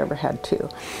fun I've ever had too.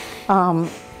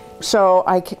 So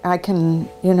I can,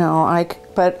 you know,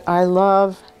 but I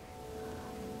love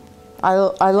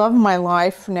my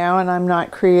life now, and I'm not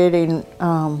creating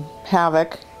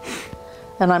havoc,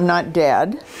 and I'm not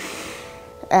dead.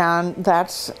 And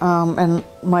that's, and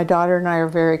my daughter and I are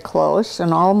very close,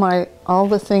 and all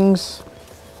the things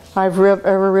I've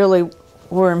ever really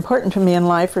were important to me in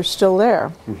life are still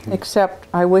there, except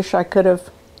I wish I could have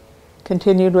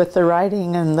continued with the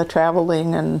writing and the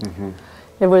traveling, and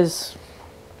it was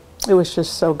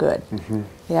just so good.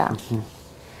 Yeah.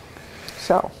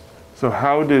 So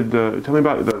how did, tell me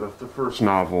about the first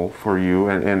novel for you,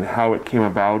 and how it came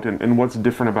about, and what's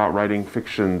different about writing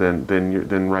fiction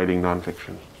than writing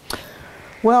nonfiction?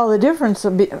 Well, the difference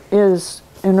is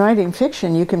in writing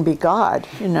fiction, you can be God,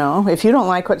 you know. If you don't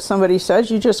like what somebody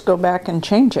says, you just go back and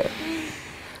change it.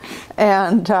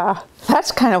 And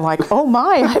that's kind of like, oh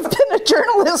my, I've been a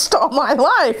journalist all my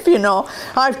life, you know.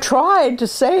 I've tried to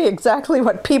say exactly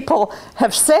what people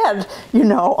have said, you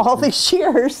know, all these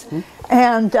years.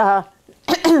 And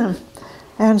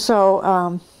and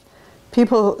so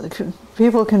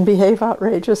people can behave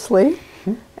outrageously,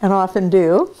 and often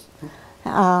do.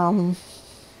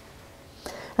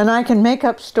 And I can make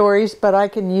up stories, but I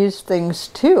can use things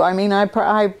too. I mean,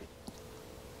 the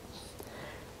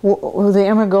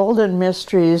Emma Golden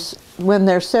mysteries, when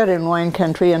they're set in wine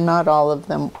country, and not all of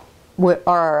them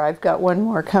are. I've got one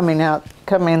more coming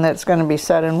that's going to be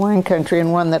set in wine country,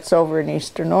 and one that's over in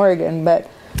Eastern Oregon. But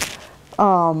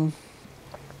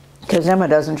because Emma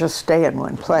doesn't just stay in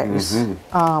one place,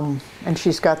 and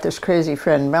she's got this crazy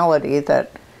friend Melody that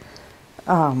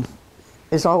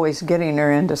is always getting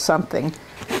her into something.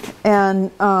 And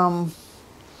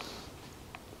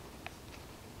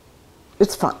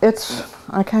it's fun.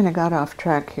 I kind of got off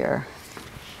track here.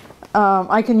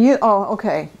 I can use,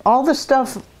 okay. All the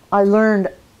stuff I learned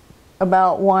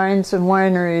about wines and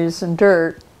wineries and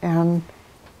dirt and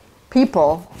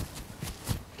people,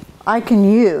 I can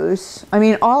use. I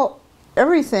mean,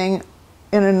 everything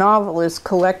in a novel is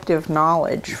collective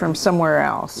knowledge from somewhere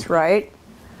else, right?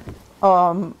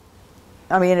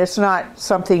 I mean, it's not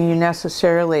something you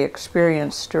necessarily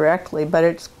experience directly,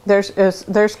 but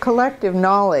there's collective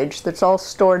knowledge that's all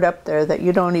stored up there that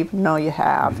you don't even know you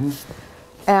have.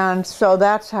 And so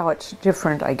that's how it's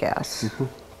different, I guess.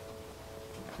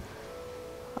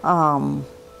 Tell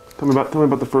me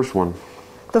about the first one.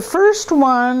 The first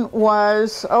one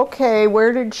was, okay,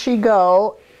 where did she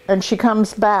go? And she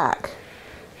comes back.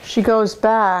 She goes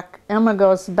back, Emma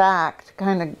goes back to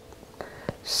kind of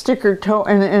stick her toe,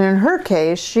 and in her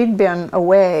case, she'd been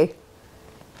away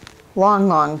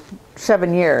long,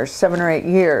 7 or 8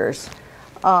 years,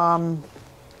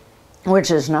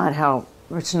 which is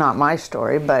it's not my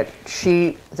story, but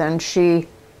she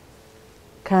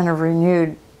kind of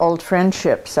renewed old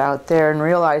friendships out there and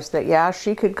realized that, yeah,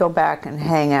 she could go back and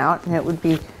hang out, and it would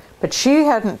be, but she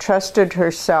hadn't trusted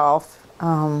herself,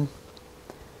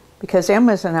 because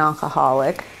Emma's an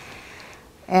alcoholic,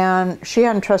 and she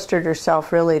hadn't trusted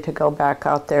herself really to go back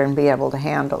out there and be able to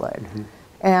handle it.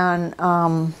 And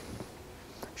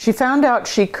she found out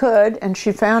she could, and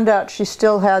she found out she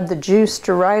still had the juice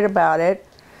to write about it,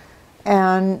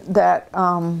 and that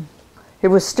it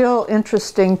was still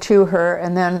interesting to her.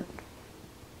 And then,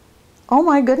 oh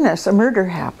my goodness, a murder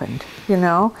happened, you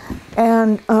know,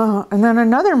 and then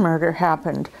another murder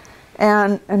happened,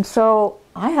 and so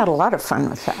I had a lot of fun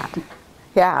with that.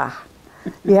 Yeah.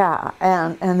 Yeah,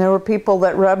 and there were people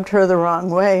that rubbed her the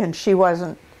wrong way, and she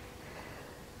wasn't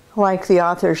like the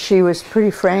author. She was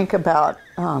pretty frank about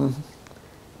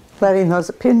letting those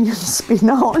opinions be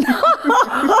known.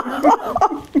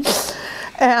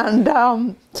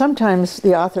 And sometimes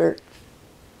the author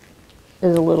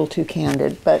is a little too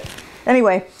candid, but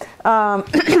anyway,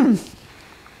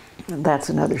 that's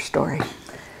another story.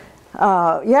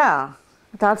 Yeah,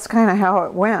 that's kind of how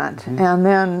it went. And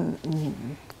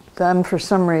then for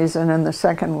some reason in the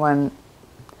second one,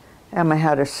 Emma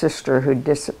had a sister who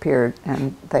disappeared,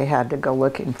 and they had to go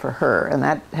looking for her. And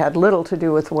that had little to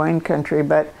do with wine country,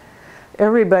 but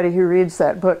everybody who reads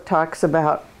that book talks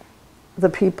about the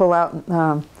people out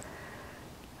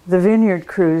the vineyard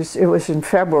cruise. It was in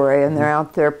February, and they're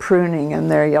out there pruning in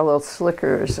their yellow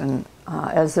slickers, and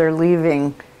as they're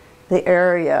leaving the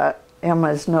area,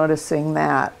 Emma's noticing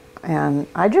that. And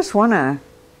I just want to,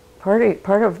 part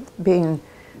of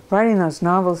writing those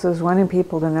novels is wanting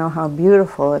people to know how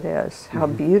beautiful it is,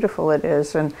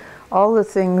 and all the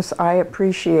things I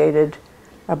appreciated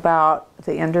about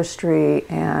the industry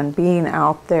and being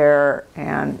out there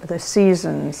and the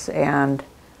seasons and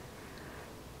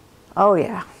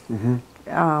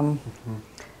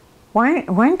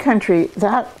wine country,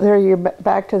 that there you're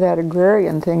back to that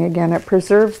agrarian thing again. It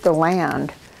preserves the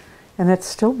land, and it's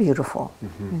still beautiful.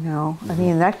 You know, I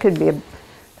mean, that could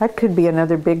be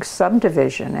another big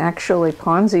subdivision. Actually,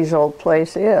 Ponzi's old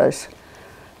place is.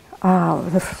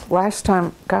 The last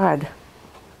time, God,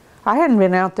 I hadn't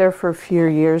been out there for a few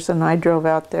years, and I drove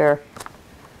out there.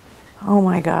 Oh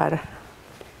my God.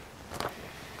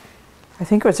 I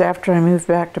think it was after I moved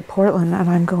back to Portland, and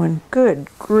I'm going, good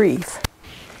grief.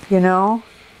 You know,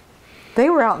 they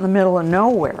were out in the middle of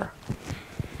nowhere.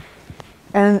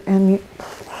 And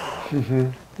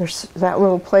there's that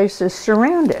little place is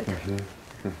surrounded.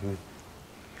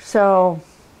 So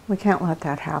we can't let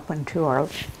that happen to our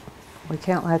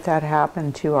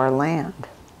land.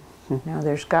 Now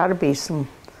there's got to be some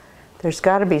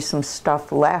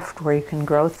stuff left where you can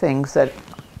grow things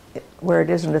where it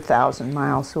isn't 1,000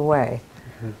 miles away.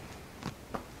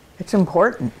 It's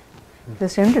important.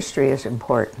 This industry is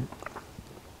important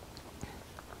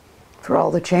for all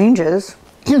the changes.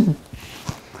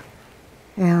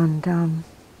 And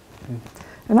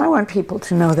I want people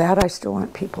to know that. I still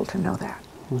want people to know that.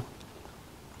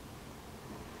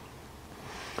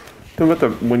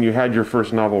 When you had your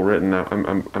first novel written,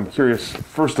 I'm curious.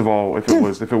 First of all, if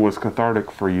it was cathartic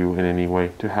for you in any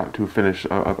way to finish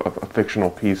a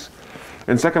fictional piece,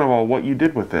 and second of all, what you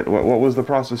did with it. What was the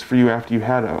process for you after you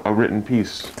had a written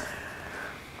piece?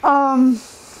 I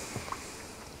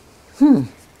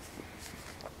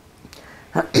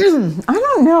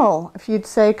don't know if you'd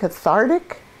say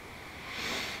cathartic.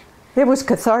 It was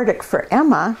cathartic for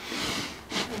Emma.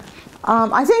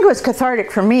 I think it was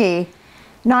cathartic for me.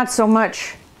 Not so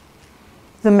much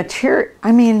the material,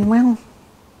 not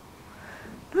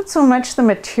so much the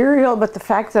material, but the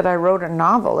fact that I wrote a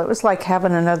novel. It was like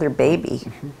having another baby.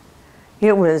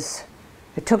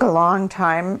 It took a long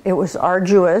time. It was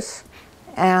arduous.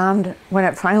 And when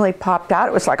it finally popped out,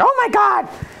 it was like, oh my God,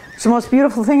 it's the most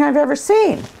beautiful thing I've ever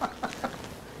seen.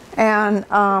 And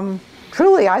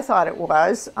truly, I thought it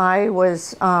was. I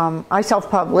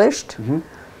self-published.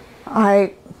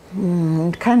 I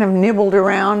kind of nibbled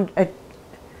around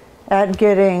at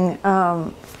getting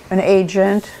an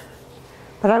agent,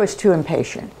 but I was too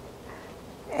impatient.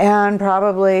 And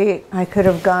probably I could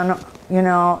have gone,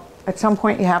 at some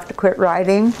point you have to quit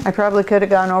writing. I probably could have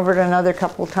gone over it another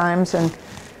couple times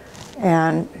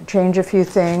and changed a few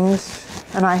things.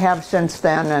 And I have since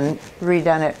then and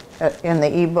redone it in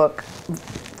the ebook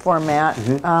format.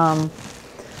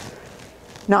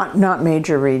 Not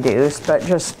major redos, but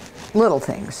just little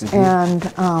things. And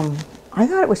I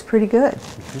thought it was pretty good.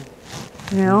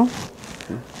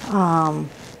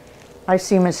 I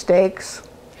see mistakes.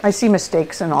 I see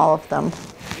mistakes in all of them.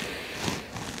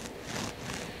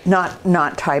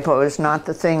 Not typos, not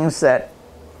the things that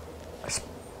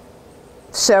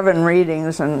 7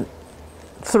 readings and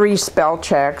 3 spell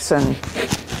checks and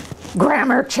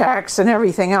grammar checks and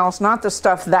everything else, not the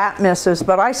stuff that misses,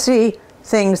 but I see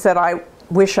things that I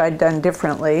wish I'd done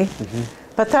differently.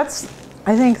 But that's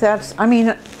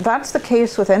the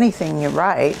case with anything you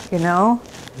write, And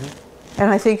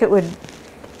I think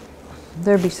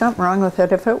there'd be something wrong with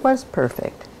it if it was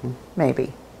perfect,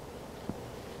 maybe.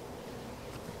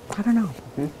 I don't know.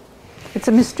 It's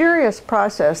a mysterious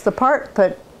process. The part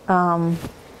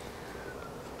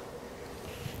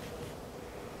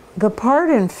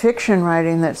in fiction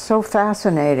writing that's so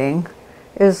fascinating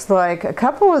is like a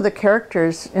couple of the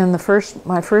characters in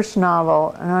my first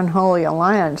novel, An Unholy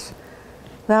Alliance.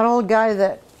 That old guy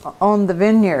that owned the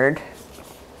vineyard,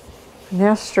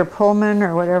 Nestor Pullman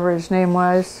or whatever his name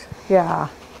was, yeah,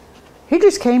 he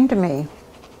just came to me.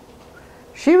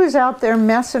 she was out there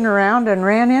messing around and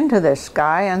ran into this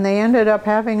guy, and they ended up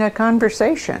having a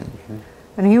conversation. Mm-hmm.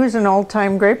 And he was an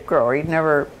old-time grape grower. He'd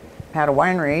never had a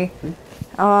winery.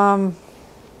 Mm-hmm.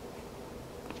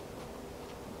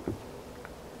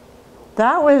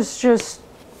 That was just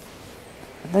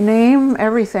the name,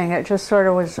 everything. It just sort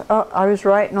of was, oh, I was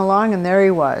writing along and there he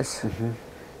was. Mm-hmm.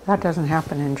 That doesn't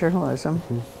happen in journalism.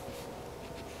 Mm-hmm.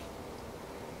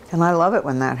 And I love it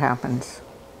when that happens.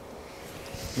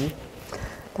 Mm-hmm.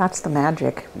 That's the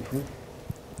magic. Mm-hmm.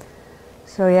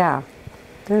 So yeah,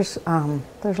 there's a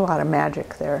lot of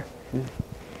magic there. Mm-hmm.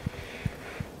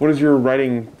 What is your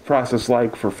writing process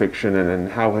like for fiction, and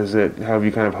how have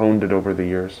you kind of honed it over the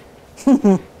years?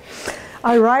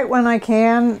 I write when I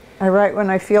can. I write when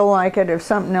I feel like it. If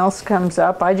something else comes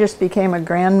up, I just became a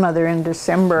grandmother in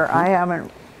December. Mm-hmm. I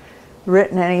haven't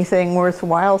written anything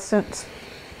worthwhile since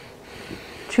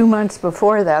 2 months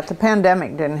before that. The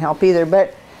pandemic didn't help either.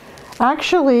 But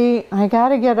actually, I got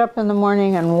to get up in the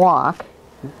morning and walk,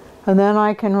 and then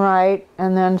I can write.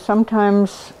 And then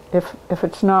sometimes, if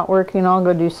it's not working, I'll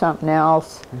go do something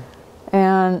else.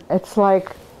 And it's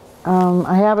like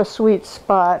I have a sweet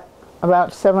spot.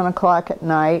 About 7 o'clock at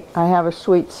night, I have a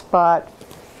sweet spot,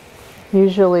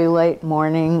 usually late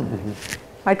morning.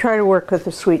 Mm-hmm. I try to work with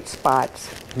the sweet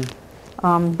spots.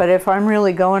 Mm-hmm. But if I'm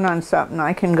really going on something,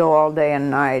 I can go all day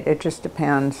and night. It just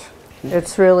depends. Mm-hmm.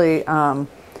 It's really,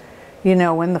 you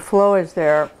know, when the flow is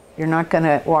there, you're not going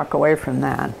to walk away from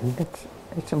that.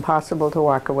 Mm-hmm. It's impossible to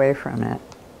walk away from it.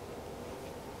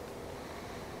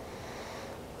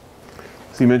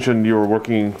 So you mentioned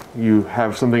you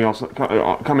have something else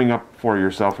coming up for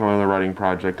yourself, another writing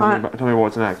project. Tell me about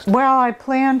what's next. Well, I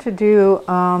plan to do,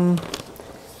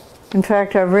 in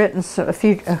fact, I've written a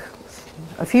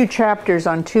few chapters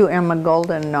on 2 Emma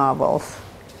Goldin novels.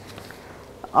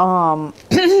 And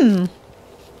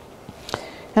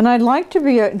I'd like to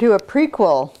do a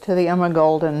prequel to the Emma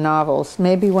Goldin novels,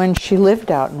 maybe when she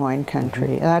lived out in wine country.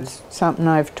 Mm-hmm. That's something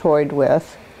I've toyed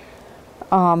with.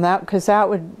 Because that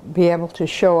would be able to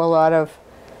show a lot of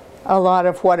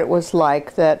what it was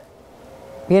like. That,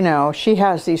 you know, she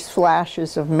has these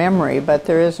flashes of memory, but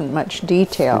there isn't much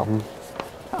detail.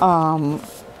 Mm-hmm.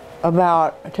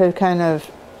 About to kind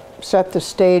of set the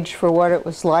stage for what it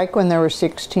was like when there were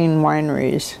 16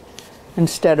 wineries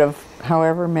instead of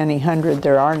however many hundred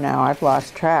there are now. I've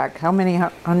lost track. How many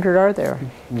hundred are there?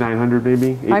 900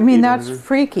 maybe. I mean, that's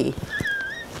freaky.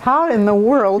 How in the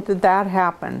world did that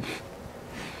happen?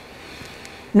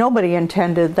 Nobody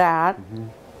intended that. Mm-hmm.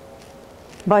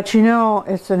 But you know,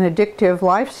 it's an addictive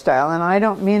lifestyle, and I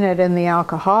don't mean it in the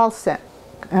alcohol sense,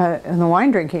 in the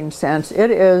wine drinking sense. It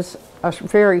is a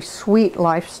very sweet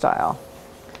lifestyle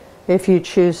if you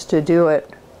choose to do it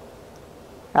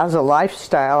as a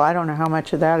lifestyle. I don't know how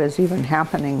much of that is even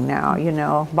happening now. You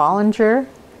know, Bollinger,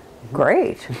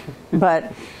 great,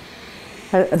 but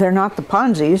they're not the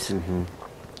Ponzi's. Mm-hmm.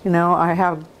 You know,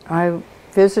 I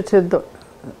visited the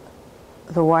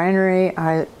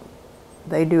winery.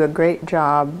 They do a great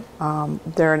job.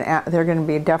 They're going to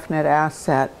be a definite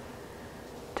asset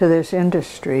to this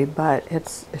industry, but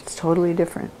it's totally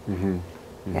different. Mm-hmm.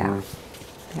 Mm-hmm.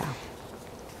 Yeah.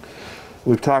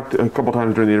 We've talked a couple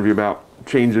times during the interview about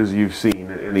changes you've seen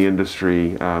in the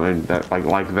industry, and that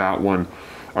like that one.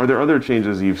 Are there other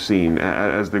changes you've seen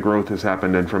as the growth has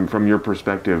happened, and from your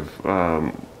perspective?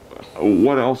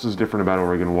 What else is different about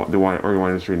Oregon wine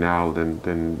industry now than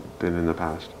in the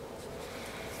past?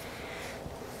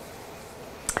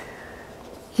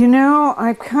 You know,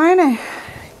 I kind of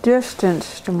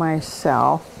distanced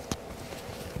myself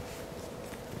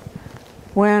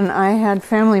when I had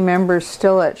family members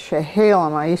still at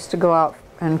Chehalem. I used to go out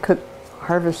and cook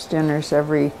harvest dinners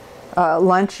every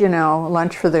lunch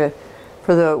for the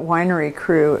winery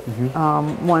crew.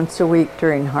 Mm-hmm. Once a week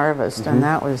during harvest, mm-hmm. and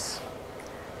that was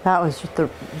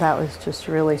just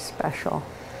really special.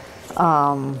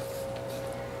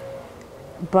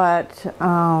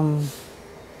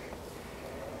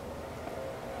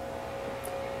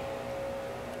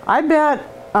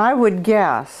 I would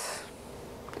guess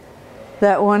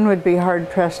that one would be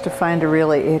hard-pressed to find a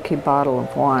really icky bottle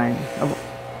of wine, of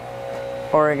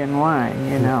Oregon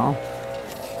wine, you know,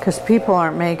 because people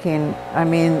aren't making, I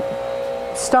mean,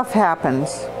 stuff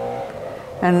happens,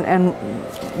 and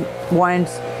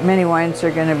many wines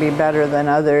are going to be better than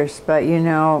others, but you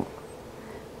know,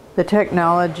 the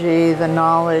technology, the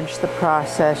knowledge, the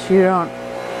process, you don't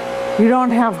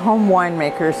have home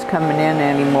winemakers coming in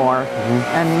anymore, mm-hmm.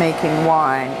 and making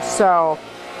wine. So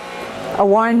a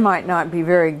wine might not be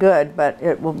very good, but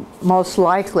it will most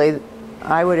likely,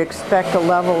 I would expect a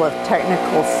level of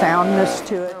technical soundness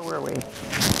to it. Where were we?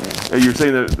 You're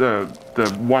saying that the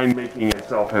winemaking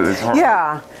itself is hard.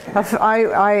 Yeah,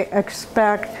 I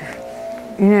expect,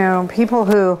 you know, people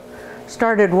who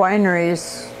started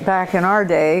wineries back in our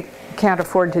day can't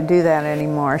afford to do that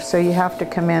anymore. So you have to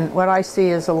come in. What I see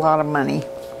is a lot of money,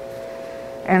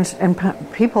 and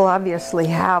people obviously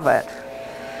have it.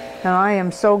 And I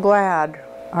am so glad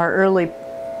our early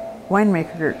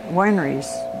wineries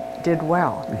did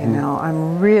well. You know,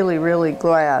 I'm really, really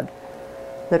glad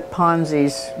that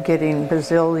Ponzi's getting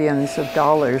bazillions of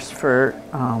dollars for,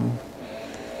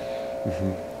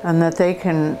 and that they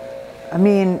can, I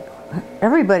mean,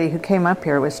 everybody who came up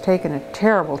here was taking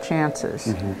terrible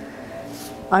chances.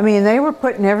 I mean, they were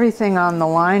putting everything on the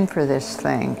line for this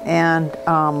thing, and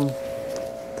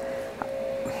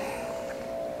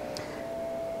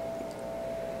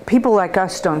people like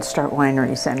us don't start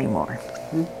wineries anymore.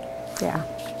 Yeah.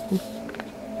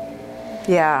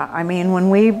 Yeah, I mean, when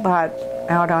we bought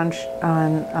out on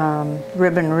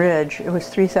Ribbon Ridge, it was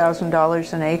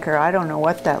 $3,000 an acre. I don't know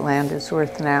what that land is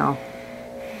worth now.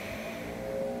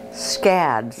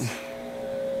 Scads.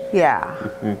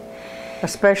 Yeah.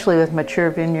 Especially with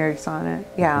mature vineyards on it.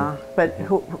 Yeah, but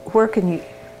where can you...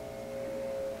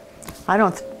 I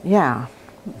don't... Yeah,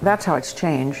 that's how it's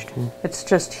changed. It's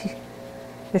just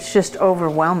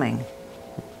overwhelming.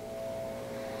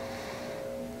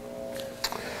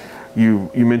 You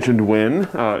mentioned Wynn,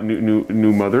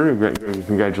 new mother.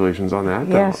 Congratulations on that.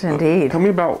 Yes, indeed. Tell me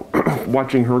about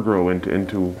watching her grow into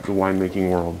the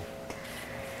winemaking world.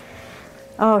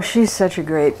 Oh, she's such a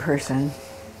great person.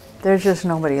 There's just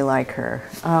nobody like her.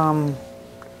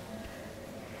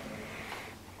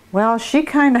 Well, she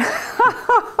kind of...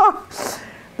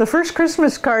 The first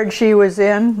Christmas card she was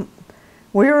in,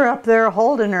 we were up there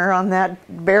holding her on that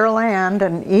bare land,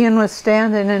 and Ian was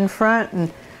standing in front,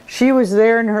 and she was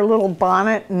there in her little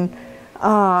bonnet, and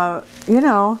you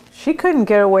know, she couldn't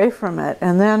get away from it.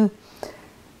 And then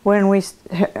when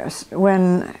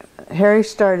Harry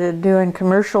started doing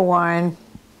commercial wine,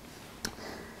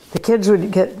 the kids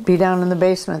would be down in the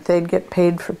basement. They'd get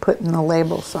paid for putting the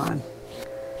labels on.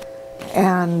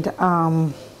 And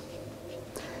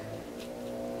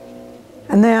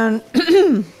then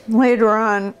later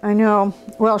on, I know,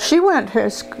 well, she went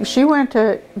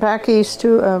to back east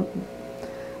to a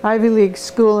Ivy League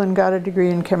school and got a degree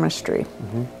in chemistry.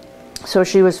 So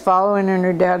she was following in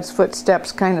her dad's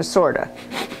footsteps, kind of, sort of.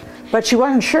 But she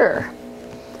wasn't sure.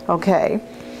 Okay.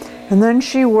 And then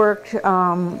she worked,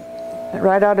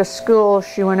 right out of school,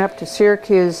 she went up to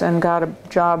Syracuse and got a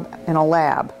job in a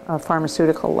lab, a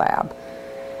pharmaceutical lab.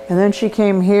 And then she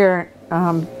came here,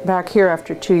 back here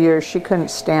after 2 years. She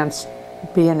couldn't stand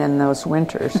being in those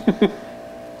winters.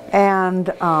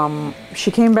 And she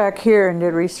came back here and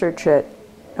did research at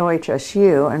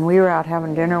OHSU, and we were out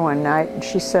having dinner one night, and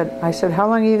I said, how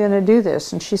long are you going to do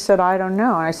this? And she said, I don't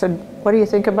know. And I said, what do you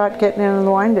think about getting into the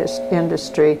wine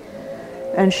industry?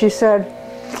 And she said,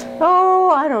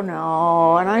 oh, I don't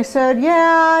know. And I said,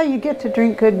 yeah, you get to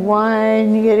drink good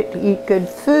wine, you get to eat good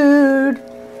food,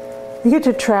 you get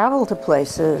to travel to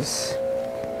places,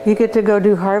 you get to go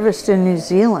do harvest in New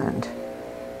Zealand.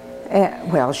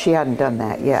 Well, she hadn't done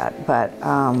that yet, but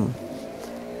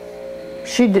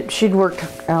she'd worked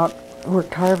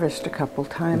harvest a couple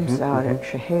times out at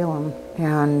Chehalem,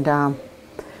 and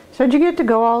said you get to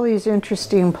go all these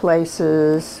interesting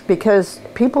places because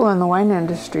people in the wine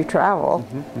industry travel,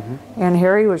 and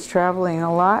Harry was traveling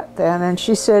a lot then, and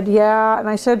she said, yeah, and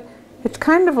I said, it's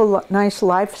kind of a nice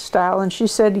lifestyle, and she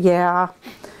said, yeah.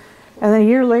 And then a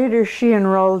year later she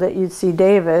enrolled at UC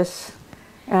Davis,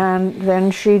 and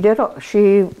then she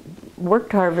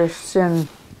worked harvests in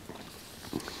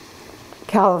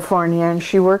California, and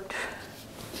she worked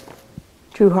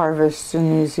 2 harvests in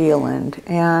New Zealand,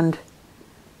 and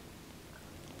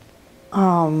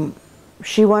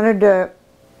she wanted to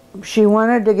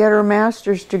get her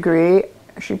master's degree.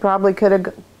 She probably could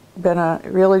have been a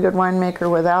really good winemaker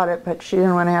without it, but she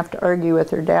didn't want to have to argue with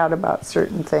her dad about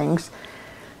certain things,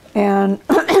 and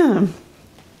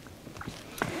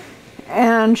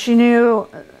and she knew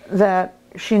that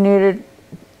she needed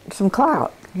some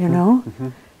clout, you know.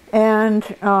 And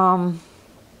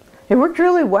it worked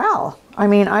really well. I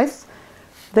mean,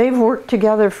 they've worked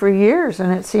together for years,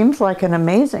 and it seems like an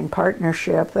amazing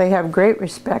partnership. They have great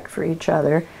respect for each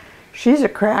other. She's a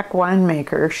crack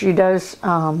winemaker.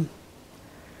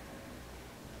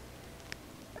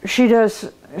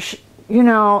 You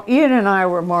know, Ian and I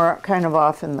were more kind of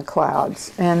off in the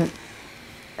clouds, and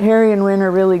Harry and Wynn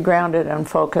are really grounded and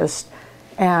focused,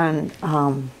 and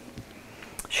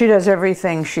she does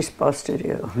everything she's supposed to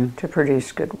do to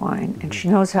produce good wine, and she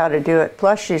knows how to do it.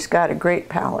 Plus, she's got a great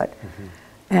palate,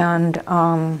 and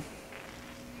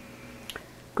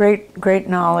great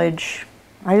knowledge.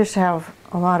 I just have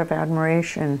a lot of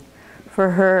admiration for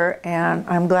her, and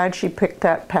I'm glad she picked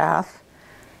that path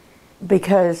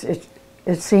because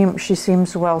she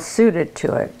seems well suited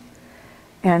to it,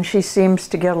 and she seems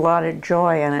to get a lot of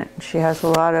joy in it. She has a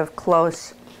lot of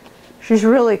she's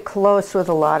really close with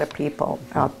a lot of people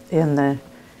out in the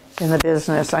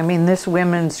business. I mean, this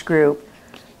women's group,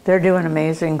 they're doing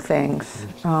amazing things.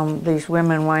 These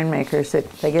women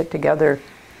winemakers, they get together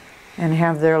and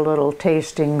have their little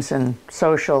tastings and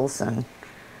socials, and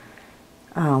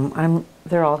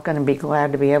they're all going to be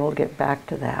glad to be able to get back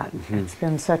to that. It's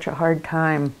been such a hard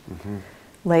time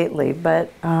lately,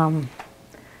 but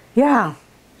yeah,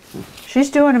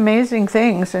 she's doing amazing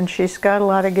things, and she's got a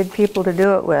lot of good people to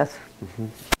do it with.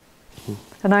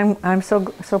 And I'm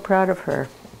so proud of her.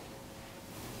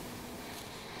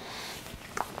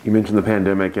 You mentioned the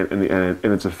pandemic and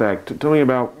its effect. Tell me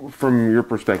about, from your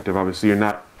perspective, obviously you're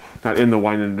not in the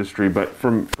wine industry, but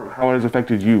from how it has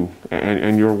affected you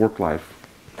and your work life.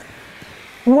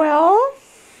 Well,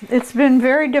 it's been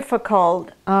very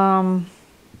difficult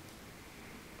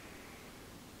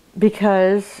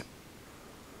because,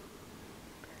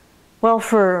 well,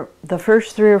 for the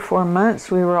first 3 or 4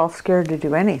 months, we were all scared to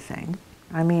do anything.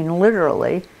 I mean,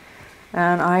 literally.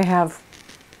 And I have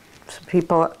some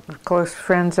people, close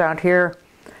friends out here.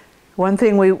 One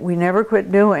thing we never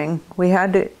quit doing, we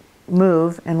had to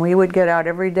move, and we would get out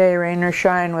every day, rain or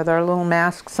shine, with our little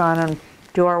masks on and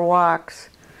do our walks.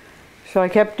 So I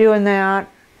kept doing that.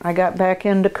 I got back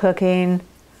into cooking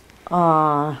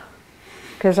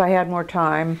because I had more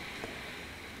time.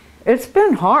 It's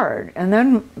been hard. And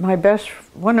then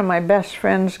one of my best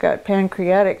friends got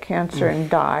pancreatic cancer and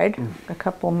died a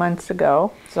couple months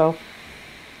ago. So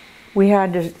we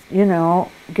had to,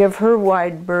 give her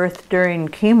wide berth during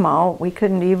chemo. We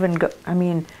couldn't even go. I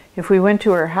mean, if we went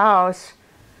to her house,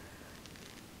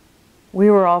 we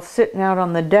were all sitting out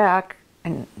on the deck,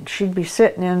 and she'd be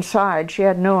sitting inside. She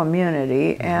had no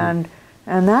immunity, and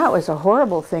that was a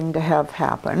horrible thing to have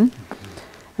happen.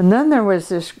 And then there was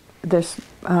this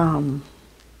I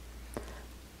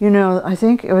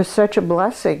think it was such a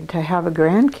blessing to have a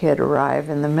grandkid arrive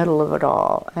in the middle of it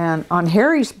all. And on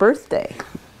Harry's birthday,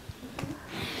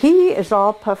 he is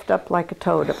all puffed up like a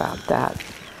toad about that.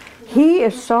 He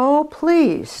is so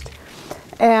pleased.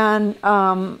 And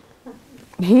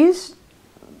it's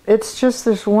just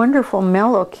this wonderful,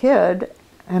 mellow kid,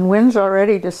 and Wynn's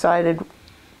already decided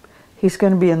he's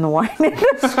going to be in the wine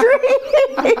industry.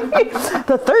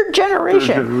 The third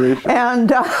generation.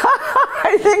 And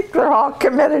I think they're all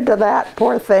committed to that,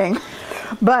 poor thing.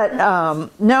 But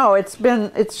no, it's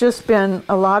just been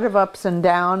a lot of ups and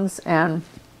downs, and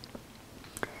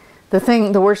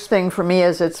the worst thing for me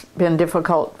is it's been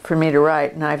difficult for me to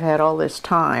write, and I've had all this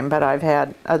time, but I've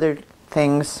had other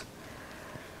things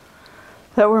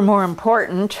that were more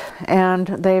important, and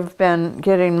they've been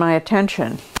getting my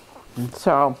attention.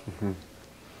 So,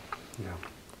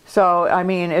 so I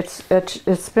mean, it's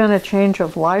been a change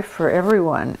of life for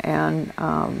everyone, and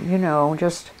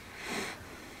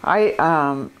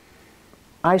I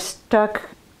stuck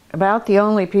about the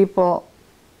only people.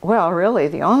 Well, really,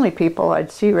 the only people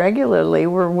I'd see regularly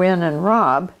were Wynn and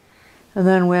Rob, and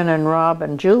then Wynn and Rob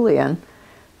and Julian.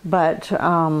 But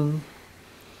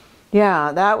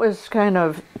yeah, that was kind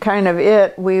of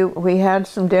it. We had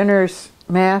some dinners,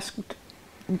 masked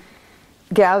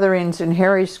gatherings in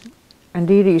Harry's and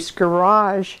Dee Dee's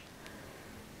garage,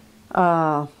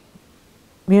 for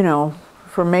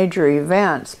major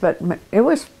events. But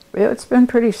it's been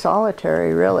pretty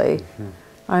solitary, really.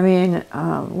 I mean,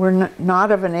 we're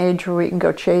not of an age where we can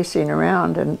go chasing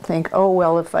around and think, oh,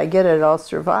 well, if I get it, I'll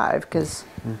survive, because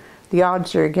the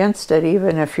odds are against it,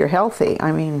 even if you're healthy.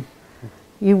 I mean,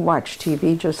 you watch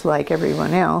TV just like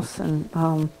everyone else,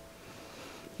 and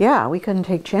yeah, we couldn't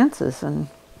take chances. And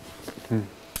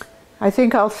I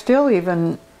think I'll still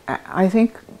I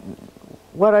think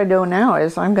what I do now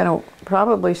is I'm going to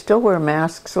probably still wear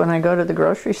masks when I go to the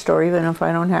grocery store, even if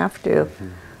I don't have to.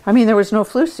 I mean, there was no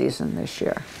flu season this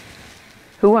year.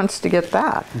 Who wants to get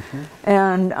that?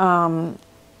 And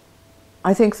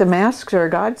I think the masks are a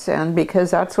godsend,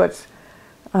 because that's what's,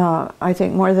 I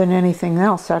think more than anything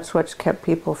else, that's what's kept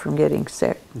people from getting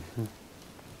sick.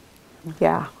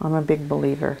 Yeah, I'm a big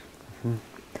believer.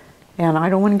 And I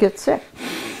don't want to get sick.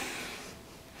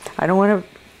 I don't want to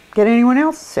get anyone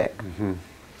else sick.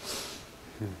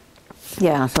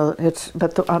 Yeah, so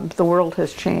but the world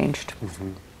has changed.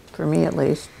 For me, at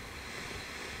least.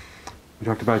 You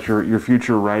talked about your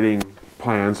future writing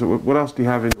plans. So what else do you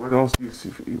have? What else do you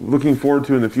looking forward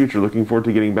to in the future? Looking forward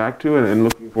to getting back to, and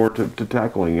looking forward to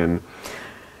tackling in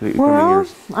the coming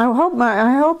years. I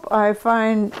hope I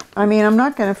find. I mean, I'm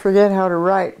not going to forget how to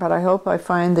write, but I hope I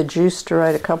find the juice to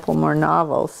write a couple more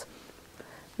novels,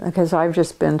 because I've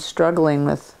just been struggling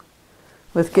with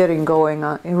getting going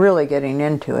on, really getting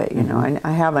into it. You know,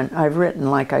 I haven't. I've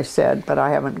written, like I said, but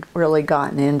I haven't really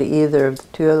gotten into either of the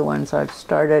two of the ones I've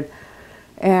started.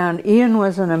 And Ian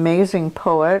was an amazing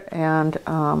poet, and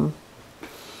I'm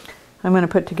going to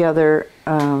put together,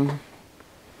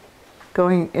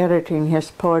 editing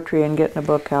his poetry and getting a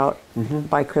book out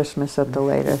by Christmas at the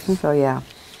latest. So yeah.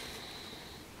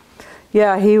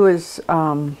 Yeah, he was,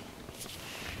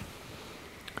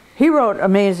 he wrote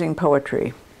amazing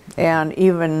poetry. And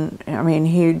even, I mean,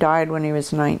 he died when he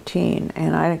was 19,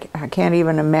 and I can't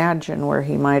even imagine where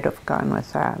he might have gone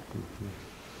with that.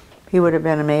 He would have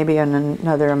been maybe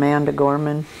another Amanda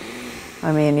Gorman.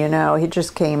 I mean, you know, he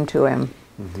just came to him.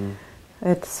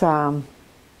 It's,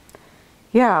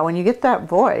 yeah, when you get that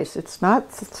voice, it's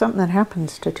not something that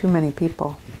happens to too many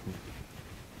people.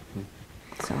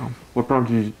 So. What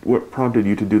prompted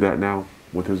you to do that now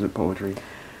with his poetry?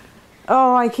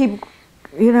 Oh, I keep,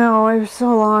 you know, it was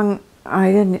so long,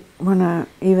 I didn't want to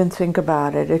even think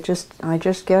about it. I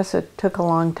just guess it took a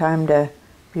long time to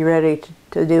be ready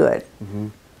to do it.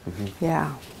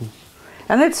 Yeah.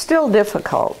 And it's still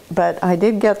difficult, but I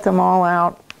did get them all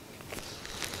out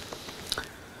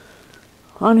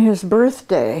on his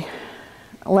birthday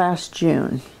last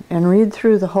June and read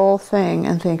through the whole thing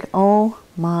and think, oh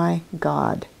my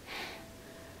God,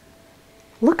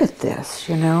 look at this,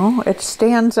 you know, it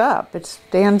stands up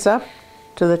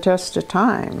to the test of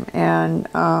time. And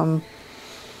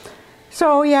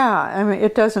so yeah, I mean,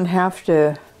 it doesn't have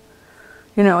to,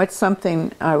 you know, it's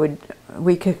something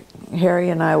Harry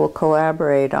and I will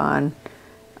collaborate on.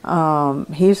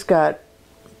 He's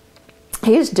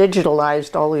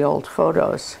digitalized all the old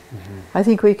photos. I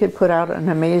think we could put out an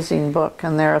amazing book,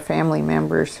 and there are family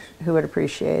members who would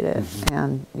appreciate it.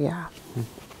 And yeah.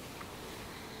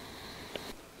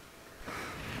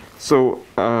 So,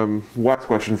 last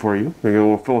question for you, maybe a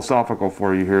little philosophical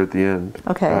for you here at the end.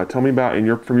 Okay. Tell me about,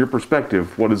 from your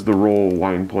perspective, what is the role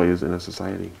wine plays in a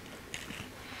society?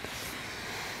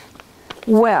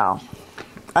 Well,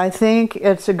 I think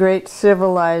it's a great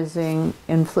civilizing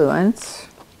influence.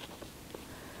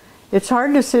 It's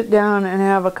hard to sit down and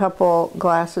have a couple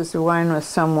glasses of wine with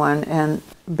someone and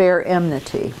bear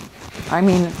enmity. I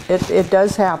mean, it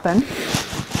does happen,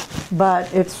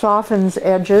 but it softens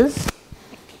edges.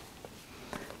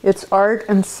 It's art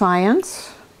and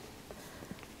science.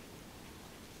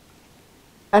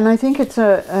 And I think it's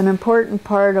an important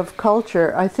part of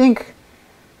culture. I think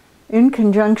in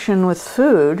conjunction with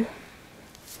food,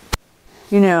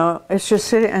 you know, it's just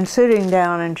sitting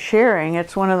down and sharing.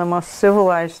 It's one of the most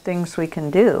civilized things we can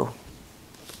do.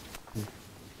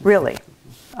 Really.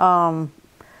 And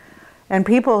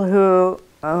people who,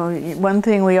 one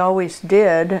thing we always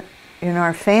did in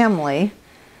our family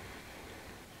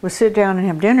was sit down and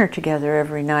have dinner together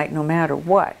every night, no matter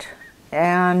what.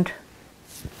 And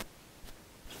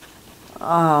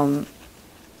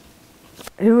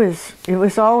it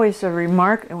was always a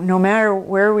remark, no matter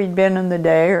where we'd been in the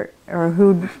day, or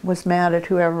who was mad at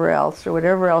whoever else, or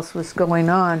whatever else was going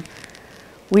on,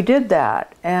 we did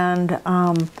that. And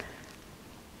I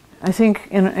think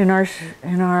in our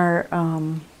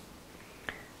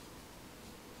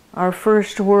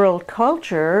first world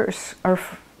cultures are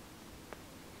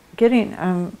getting.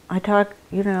 I talk,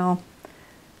 you know.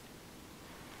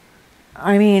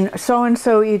 I mean,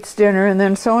 so-and-so eats dinner, and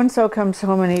then so-and-so comes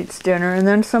home and eats dinner, and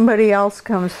then somebody else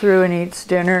comes through and eats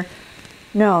dinner.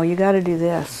 No, you got to do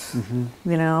this,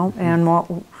 you know, and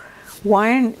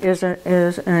wine is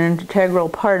an integral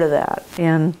part of that.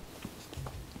 And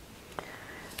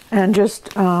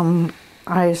just, I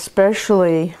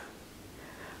especially,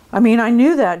 I mean, I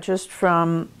knew that just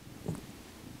from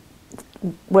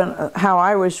how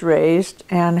I was raised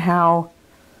and how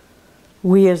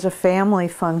we as a family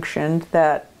functioned,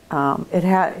 that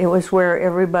it was where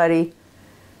everybody,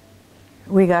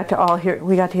 we got to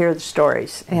hear the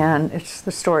stories, and it's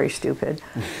the story stupid.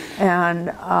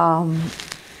 And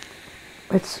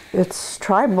it's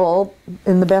tribal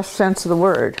in the best sense of the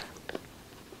word.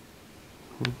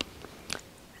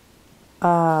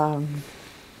 And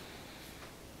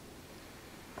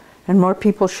more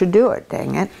people should do it,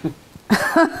 dang it.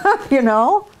 You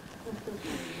know?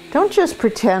 Don't just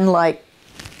pretend like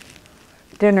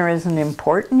dinner isn't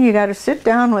important. You got to sit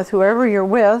down with whoever you're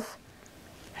with,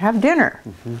 have dinner.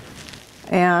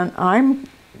 And I'm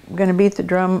going to beat the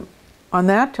drum on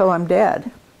that till I'm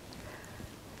dead.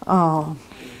 Oh,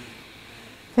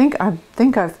 I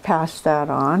think I've passed that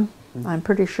on. I'm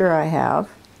pretty sure I have.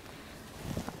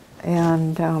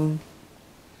 And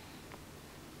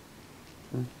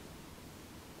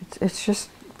it's just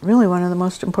really one of the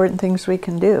most important things we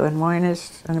can do, and wine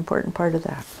is an important part of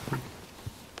that.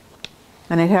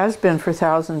 And it has been for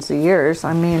thousands of years.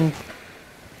 I mean,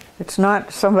 it's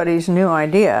not somebody's new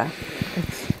idea.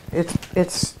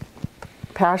 It's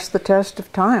passed the test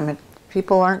of time.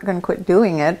 People aren't going to quit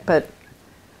doing it, but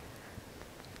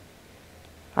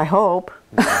I hope.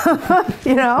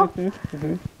 You know,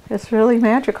 it's really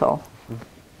magical.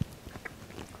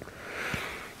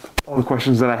 All the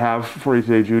questions that I have for you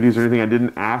today, Judy. Is there anything I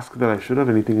didn't ask that I should have?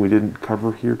 Anything we didn't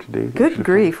cover here today? Good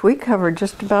grief, we covered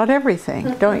just about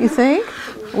everything, don't you think?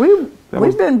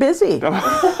 We've been busy.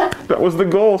 That was the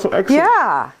goal, so excellent.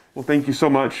 Yeah. Well, thank you so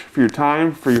much for your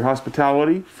time, for your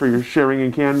hospitality, for your sharing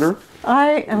and candor.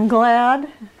 I am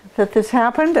glad that this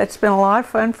happened. It's been a lot of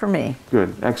fun for me.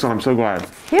 Good, excellent, I'm so glad.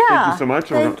 Yeah, thank you so much.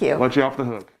 Thank you. Let you off the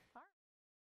hook.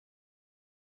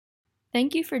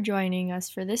 Thank you for joining us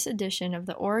for this edition of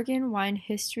the Oregon Wine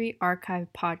History Archive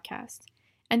podcast.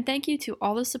 And thank you to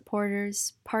all the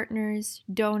supporters, partners,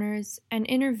 donors, and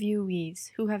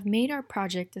interviewees who have made our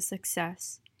project a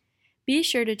success. Be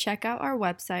sure to check out our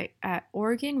website at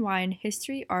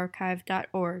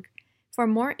OregonWineHistoryArchive.org for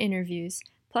more interviews,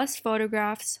 plus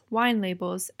photographs, wine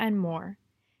labels, and more.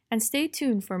 And stay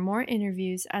tuned for more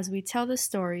interviews as we tell the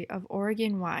story of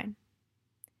Oregon wine.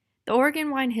 The Oregon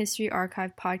Wine History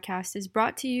Archive podcast is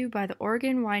brought to you by the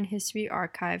Oregon Wine History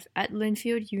Archive at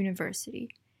Linfield University.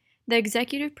 The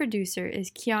executive producer is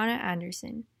Kiana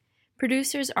Anderson.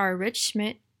 Producers are Rich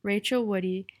Schmidt, Rachel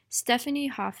Woody, Stephanie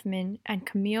Hoffman, and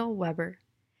Camille Weber.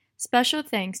 Special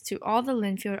thanks to all the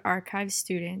Linfield Archive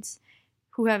students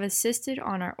who have assisted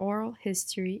on our oral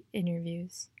history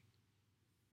interviews.